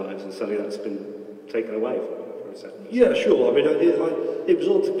purpose in our lives, and suddenly that's been taken away for a second. Yeah, sure. I mean, it was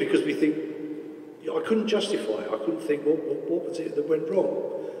odd because we think, I couldn't justify it. I couldn't think, what was it that went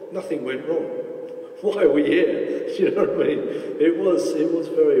wrong? Nothing went wrong. Why are we here? Do you know what I mean? It was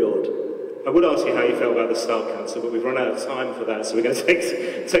very odd. I would ask you how you felt about the Star Council, but we've run out of time for that, so we're going to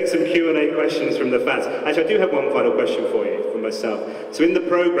take some Q&A questions from the fans. Actually, I do have one final question for you, from myself. So in the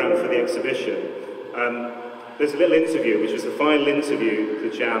programme for the exhibition, there's a little interview, which was the final interview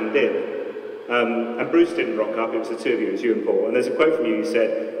the Jam did. And Bruce didn't rock up, it was the two of you, it was you and Paul. And there's a quote from you, you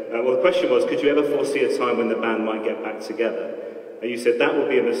said, well, the question was, could you ever foresee a time when the band might get back together? And you said, that would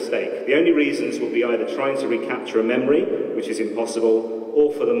be a mistake. The only reasons would be either trying to recapture a memory, which is impossible,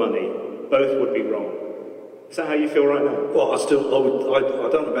 or for the money. Both would be wrong. Is that how you feel right now? Well, I don't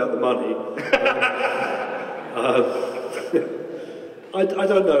know about the money. I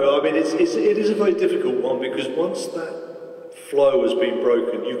don't know. I mean, it is a very difficult one, because once that flow has been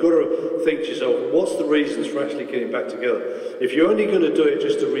broken, you've got to think to yourself, what's the reasons for actually getting back together? If you're only going to do it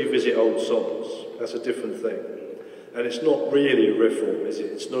just to revisit old songs, That's a different thing. And it's not really a reform, is it?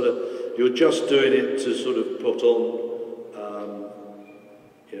 It's not a, you're just doing it to sort of put on,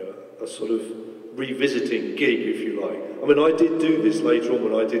 you know, a sort of revisiting gig, if you like. I mean, I did do this later on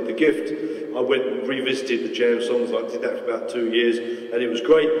when I did The Gift. I went and revisited the Jam songs. I did that for about 2 years, and it was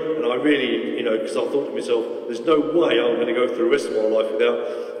great. And I really, you know, because I thought to myself, there's no way I'm going to go through the rest of my life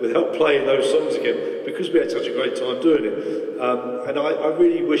without playing those songs again, because we had such a great time doing it. And I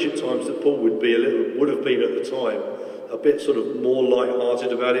really wish at times that Paul would have been at the time a bit sort of more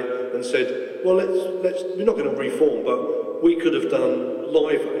light-hearted about it and said, well, we're not going to reform, but we could have done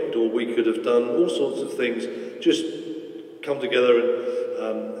Live Aid, or we could have done all sorts of things, just come together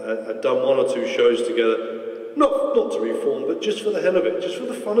and done 1 or 2 shows together, not to reform, but just for the hell of it, just for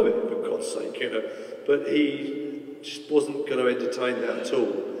the fun of it, for God's sake, you know. But he just wasn't going to entertain that at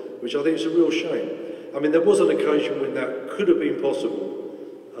all, which I think is a real shame. I mean, there was an occasion when that could have been possible.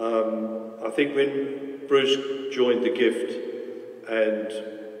 I think when Bruce joined The Gift, and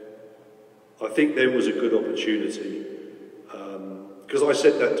I think then was a good opportunity. Because I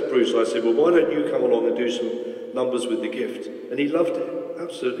said that to Bruce, I said, well, why don't you come along and do some numbers with The Gift? And he loved it,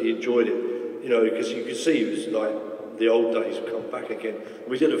 absolutely enjoyed it. You know, because you could see it was like the old days come back again.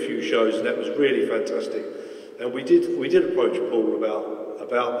 We did a few shows, and that was really fantastic. And we did approach Paul about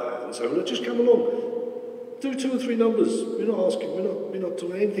that, and say, well, just come along. Do 2 or 3 numbers. We're not asking, we're not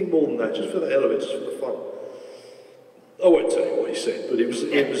doing anything more than that, just for the hell of it, just for the fun. I won't tell you what he said, but it was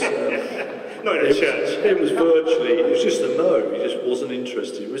not in a church. It was virtually, it was just a no. He just wasn't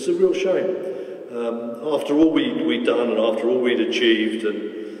interested. It was a real shame. After all we'd done, and after all we'd achieved,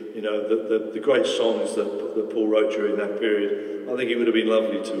 and you know the great songs that Paul wrote during that period, I think it would have been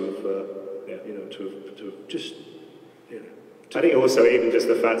lovely to have, you know, to have just, you know. I think also even just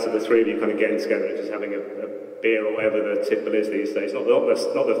the fact of the 3 of you kind of getting together and just having a beer or whatever the tipple is these days, not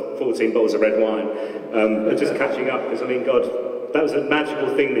the 14 bottles of red wine, but just catching up, because I mean, God, that was a magical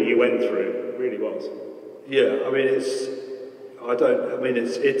thing that you went through, it really was. Yeah, I mean,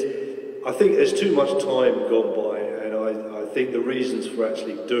 I think there's too much time gone by, and I think the reasons for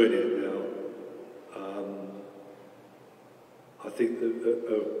actually doing it now, I think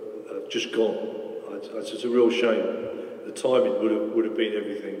have just gone. It's just a real shame. The timing would have been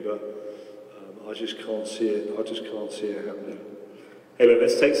everything, but I just can't see it. I just can't see it happening. Hey, look,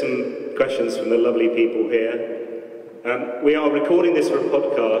 let's take some questions from the lovely people here. We are recording this for a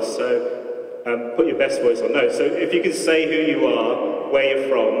podcast, so put your best voice on. No, so if you can say who you are, where you're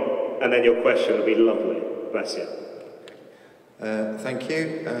from, and then your question would be lovely. Bless you. Thank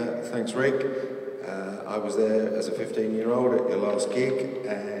you. Thanks, Rick. I was there as a 15-year-old at your last gig,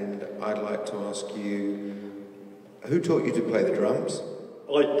 and I'd like to ask you, who taught you to play the drums?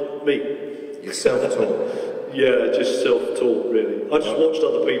 Me. You're self-taught? Yeah, just self-taught, really. I just watched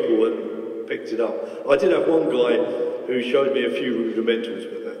other people and picked it up. I did have one guy who showed me a few rudimentals,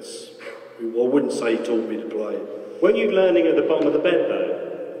 but I wouldn't say he taught me to play. Weren't you learning at the bottom of the bed,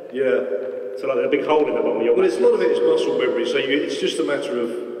 though? Yeah. So like a big hole in the bottom of your Well, a lot of it is muscle memory, so it's just a matter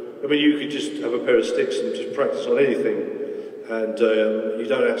of, I mean, you could just have a pair of sticks and just practice on anything, and you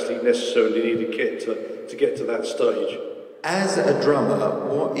don't actually necessarily need a kit to get to that stage. As a drummer,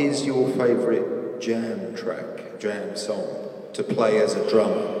 what is your favourite jam track, jam song, to play as a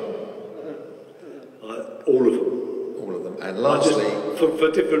drummer? All of them. All of them. And lastly...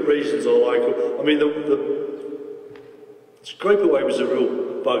 For different reasons I like them. I mean, the Scrape Away was a real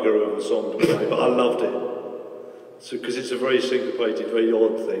bugger of a song to play, but I loved it. Because it's a very syncopated, very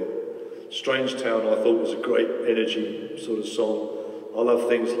odd thing. Strange Town I thought was a great energy sort of song. I love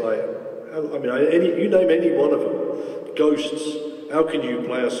things like, I mean, you name any one of them. Ghosts, how can you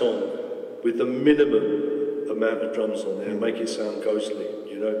play a song with the minimum amount of drums on there and make it sound ghostly,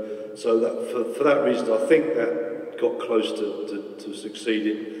 you know? So that, for that reason, I think that got close to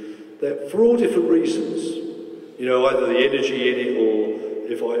succeeding. That for all different reasons, you know, either the energy in it, or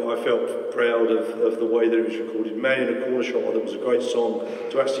if I felt proud of the way that it was recorded. Man in a Corner Shop, that was a great song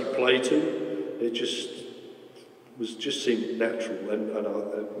to actually play to. It just seemed natural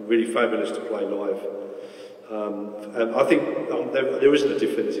and really fabulous to play live. And I think there isn't a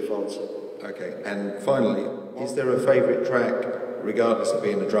definitive answer. Okay, and finally, is there a favourite track, regardless of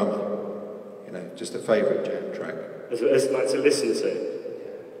being a drummer? You know, just a favourite jam track? As like to listen to?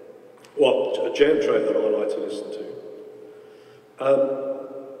 What, a jam track that I like to listen to?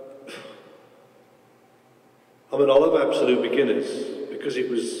 I mean, I love Absolute Beginners, because it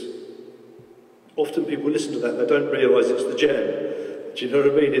was... Often people listen to that and they don't realise it's the jam. Do you know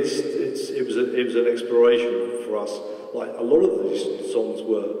what I mean? It was an exploration for us, like a lot of these songs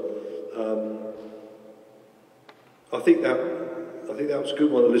were. I think that I think that was a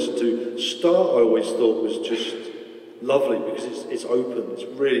good one to listen to. Start, I always thought, was just lovely because it's open. It's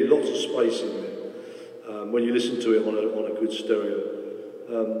really lots of space in there when you listen to it on a good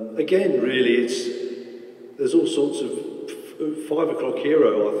stereo. Again, really, there's all sorts of 5 O'Clock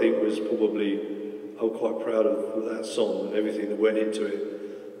Hero. I think was probably, I'm quite proud of that song and everything that went into it.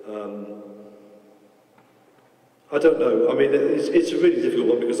 I don't know. I mean, it's a really difficult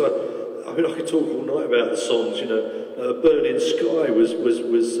one because I could talk all night about the songs. You know, "Burning Sky" was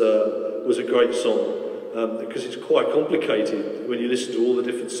a great song because it's quite complicated when you listen to all the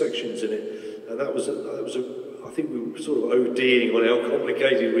different sections in it, and that was I think we were sort of ODing on how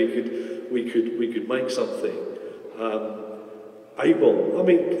complicated we could make something. A-Bomb. I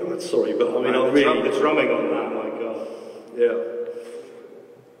mean, sorry, but I mean, the drumming on that, my God. Yeah.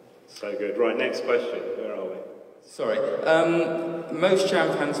 So good. Right, next question. Where are we? Sorry. Most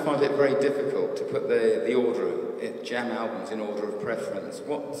Jam fans find it very difficult to put the order of Jam albums in order of preference.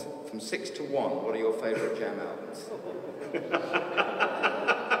 From 6 to 1, what are your favourite Jam albums?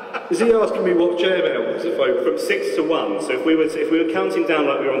 Is he asking me what Jam albums are favourite? From 6 to 1. So if we were counting down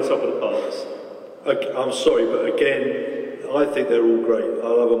like we were on top of the pops. Okay, I'm sorry, but again, I think they're all great. I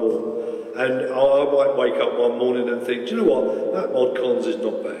love them all. And I might wake up one morning and think, do you know what? That Mod Cons is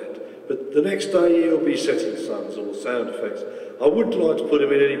not bad. But the next day it'll be Setting Suns or Sound Effects. I wouldn't like to put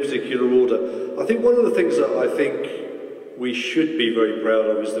them in any particular order. I think one of the things that I think we should be very proud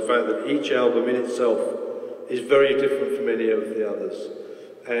of is the fact that each album in itself is very different from any of the others.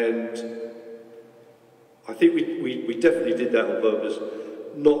 And I think we definitely did that on purpose,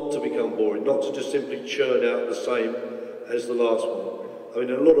 not to become boring, not to just simply churn out the same as the last one. I mean,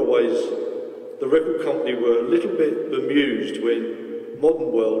 in a lot of ways, the record company were a little bit bemused when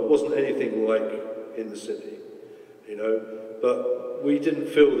Modern World wasn't anything like In the City, you know, but we didn't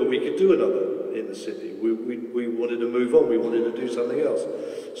feel that we could do another In the City. We wanted to move on, we wanted to do something else.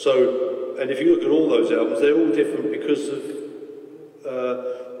 So, and if you look at all those albums, they're all different because of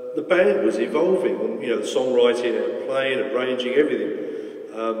the band was evolving, and, you know, the songwriting and playing and arranging, everything.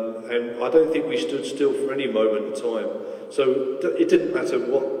 And I don't think we stood still for any moment in time. So it didn't matter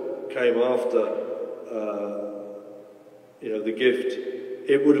what came after, you know, The Gift.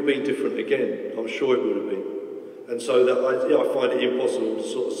 It would have been different again. I'm sure it would have been. And so that I find it impossible to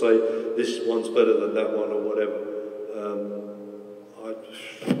sort of say this one's better than that one or whatever.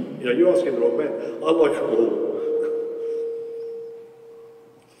 You know, you're asking the wrong man. I like them all.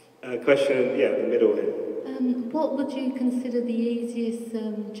 Question, yeah, the middle here. What would you consider the easiest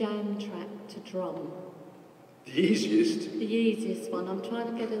Jam track to drum? The easiest? The easiest one. I'm trying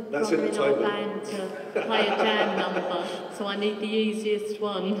to get a That's drummer in our entertainment. band to play a Jam number, so I need the easiest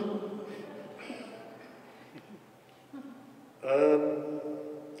one.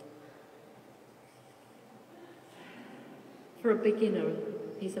 For a beginner.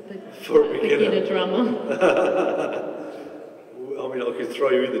 He's a beginner drummer. I mean, I could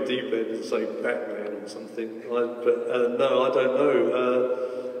throw you in the deep end and say Batman or something, but no, I don't know.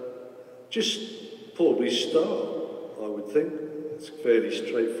 Just probably Star, I would think. It's fairly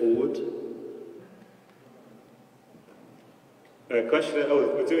straightforward. Question,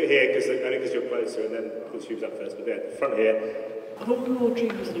 we'll do it here only because you're closer, and then we'll choose up first, but yeah, front here. Of all your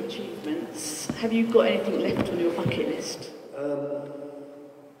dreams and achievements, have you got anything left on your bucket list?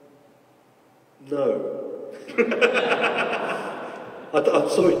 No. I'm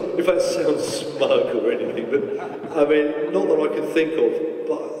sorry if that sounds smug or anything, but I mean, not that I can think of,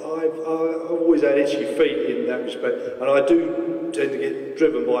 but I've always had itchy feet in that respect, and I do tend to get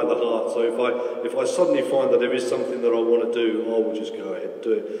driven by the heart. So if I suddenly find that there is something that I want to do, I will just go ahead and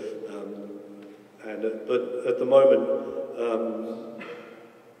do it. But at the moment,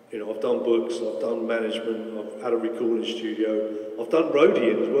 you know, I've done books, I've done management, I've had a recording studio, I've done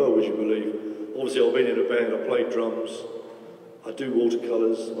roadieing as well, would you believe? Obviously, I've been in a band, I played drums. I do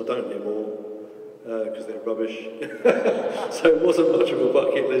watercolours, I don't anymore, because they're rubbish. So it wasn't much of a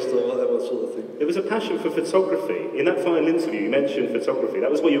bucket list or that sort of thing. There was a passion for photography. In that final interview, you mentioned photography. That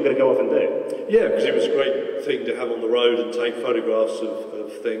was what you were going to go off and do. Yeah, because it was a great thing to have on the road and take photographs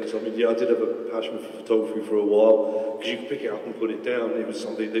of things. I mean, yeah, I did have a passion for photography for a while, because you could pick it up and put it down. It was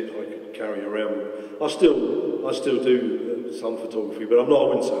something that I could carry around. I still do some photography, but I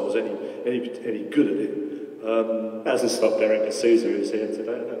wouldn't say I was any good at it. That doesn't stop Derek D'Souza, who's here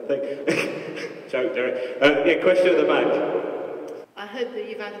today, I don't think. Joke, Derek. Yeah, question at the back. I hope that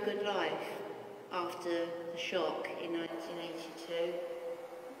you've had a good life after the shock in 1982,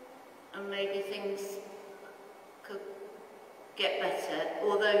 and maybe things could get better,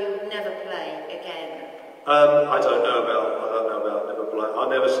 although you'll never play again. I don't know about never play. I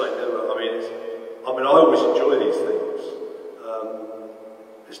never say never. I mean, I always enjoy these things.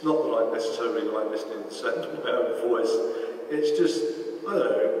 It's not that I necessarily like listening to the sound of my own voice. It's just, I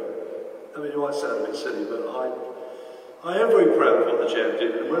don't know. I mean, it might sound a bit silly, but I am very proud of what the Jam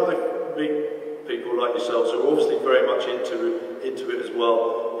did. And when I meet people like yourselves who are obviously very much into it as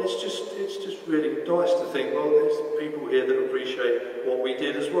well, it's just really nice to think, well, there's people here that appreciate what we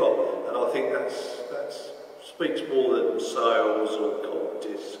did as well. And I think that speaks more than sales or gold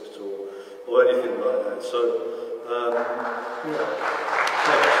discs or anything like that. So, yeah.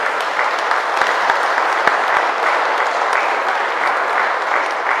 Thanks.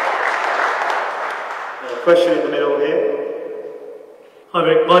 Question in the middle here. Hi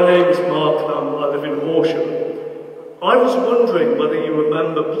Rick, my name's Mark and I live in Horsham. I was wondering whether you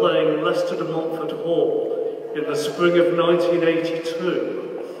remember playing Leicester de Montfort Hall in the spring of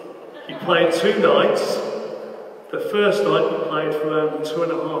 1982. You played 2 nights. The first night you played for around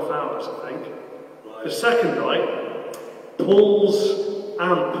 2.5 hours, I think. The second night, Paul's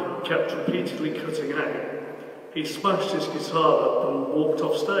amp kept repeatedly cutting out. He smashed his guitar up and walked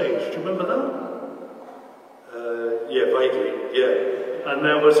off stage. Do you remember that? Yeah, vaguely, yeah. And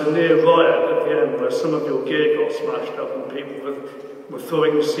there was a near riot at the end where some of your gear got smashed up and people were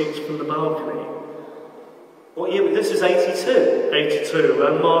throwing seats from the balcony. What year? This is 82? 82,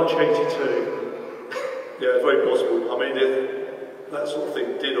 around March 82. Yeah, it's very possible. I mean, that sort of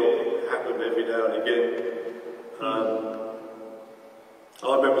thing did happen every now and again.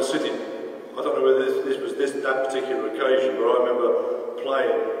 I remember sitting, I don't know whether this was that particular occasion, but I remember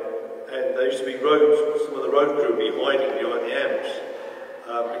playing. And there used to be some of the road crew be hiding behind the amps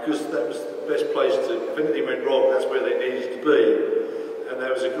because that was the best place if anything went wrong, that's where they needed to be. And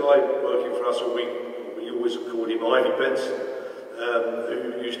there was a guy working for us, or we always called him Ivy Benson,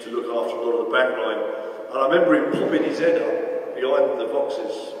 who used to look after a lot of the back line. And I remember him popping his head up behind the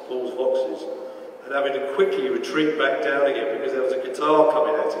Voxes, Paul's Voxes, and having to quickly retreat back down again because there was a guitar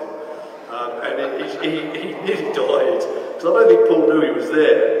coming at him. And he nearly died, because I don't think Paul knew he was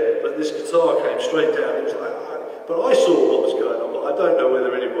there. But this guitar came straight down. It was like, but I saw what was going on, but I don't know whether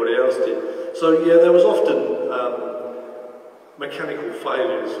anybody else did. So yeah, there was often mechanical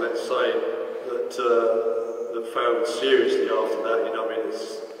failures, let's say, that failed seriously after that. You know, I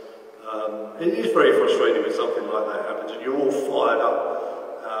mean, it is very frustrating when something like that happens, and you're all fired up.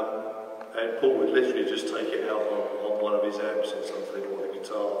 And Paul would literally just take it out on one of his amps or something, or the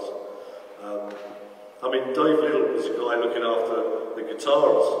guitars. I mean, Dave Little was a guy looking after the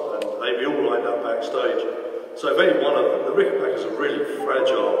guitars, and they'd be all lined up backstage. So if any one of them, the Rickenbackers are really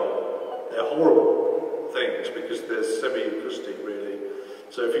fragile. They're horrible things because they're semi-acoustic, really.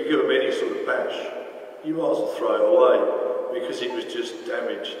 So if you give them any sort of bash, you might as well throw it away because it was just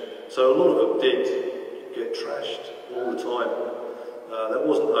damaged. So a lot of them did get trashed all the time. That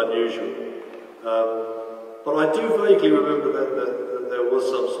wasn't unusual. But I do vaguely remember that there was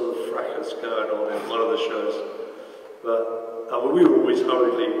some sort of fracas going on in one of the shows. But we were always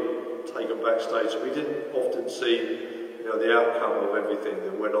hurriedly taken backstage, so we didn't often see, the outcome of everything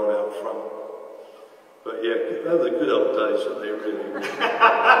that went on out front. But yeah, they were the good old days, weren't they, really?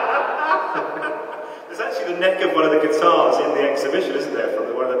 There's actually the neck of one of the guitars in the exhibition, isn't there,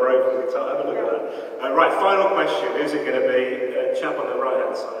 from one of the broken guitars? Have a look at that. Right, final question. Who's it going to be? Chap on the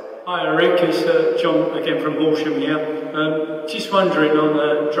right-hand side. Hi Rick, it's John again from Horsham here. Just wondering, on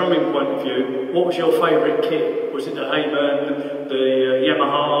a drumming point of view, what was your favourite kit? Was it the Hayman, the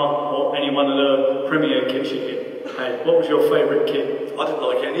Yamaha, or any one of the Premier kits you had? What was your favourite kit? I didn't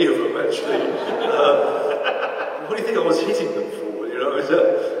like any of them, actually. What do you think I was hitting them for?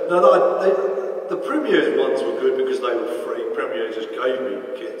 The Premier ones were good because they were free. Premier just gave me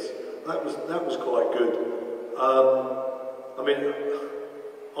kits. That was quite good. I mean,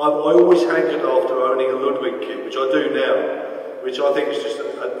 I always hankered after owning a Ludwig kit, which I do now, which I think is just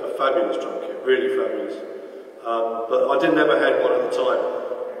a fabulous drum kit, really fabulous. But I never had one at the time.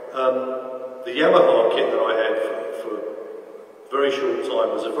 The Yamaha kit that I had for a very short time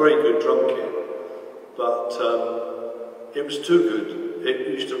was a very good drum kit, but it was too good. It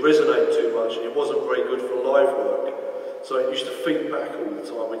used to resonate too much, and it wasn't very good for live work. So it used to feed back all the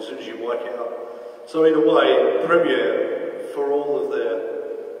time as soon as you wake it up. So in a way, Premier, for all of their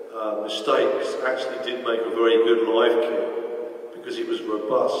mistakes, actually did make a very good live kit because it was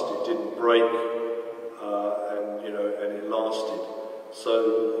robust, it didn't break, and it lasted.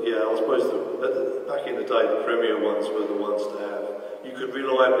 So yeah, I suppose back in the day, the Premier ones were the ones to have. You could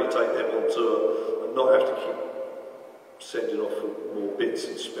reliably take them on tour and not have to keep sending off for more bits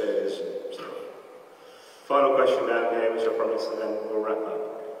and spares and stuff. Final question down here, which I promise, and then we'll wrap up.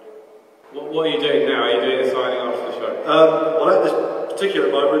 What are you doing now? Are you doing a signing after the show? Well, at this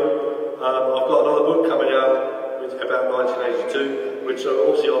particular moment, I've got another book coming out with about 1982, which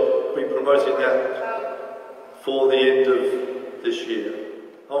obviously I'll be promoting that for the end of this year.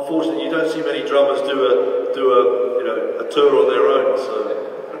 Unfortunately, you don't see many drummers do a tour on their own, so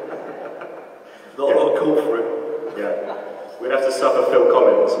not a lot of call for it. Yeah, we'd have to suffer Phil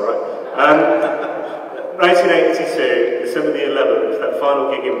Collins, right? 1982, December the 11th, that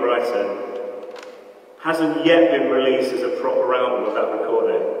final gig in Brighton, hasn't yet been released as a proper album of that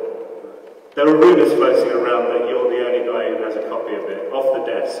recording. There are rumours floating around that you're the only guy who has a copy of it, off the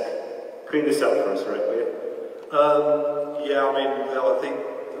desk. Clean this up for us, Rick, will you? Yeah, I mean, I think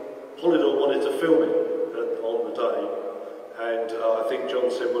Polydor wanted to film it on the day, and I think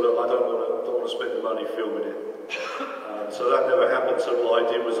John said, well, look, I don't want to spend the money filming it. So that never happened, so what I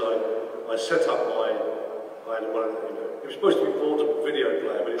did was I set up it was supposed to be a portable video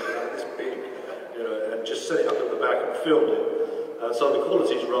player, but it's this big, and just set it up at the back and filmed it. So the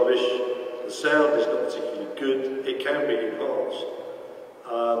quality's rubbish, the sound is not particularly good, it can be enhanced.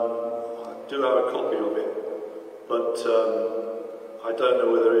 I do have a copy of it, but I don't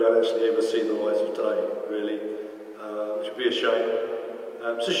know whether it'll actually ever see the light of day, really, which would be a shame.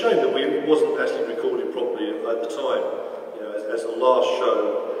 It's a shame that it wasn't actually recorded properly at the time. As the last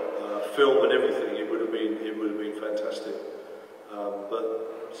show, film and everything, it would have been fantastic. But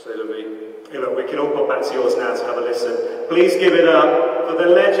c'est la vie. Hey, look, we can all pop back to yours now to have a listen. Please give it up for the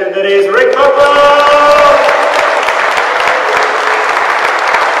legend that is Rick Hopper!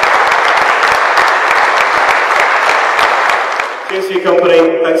 Cheers to your company.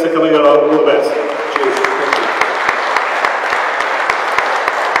 Thanks for coming along. All the best.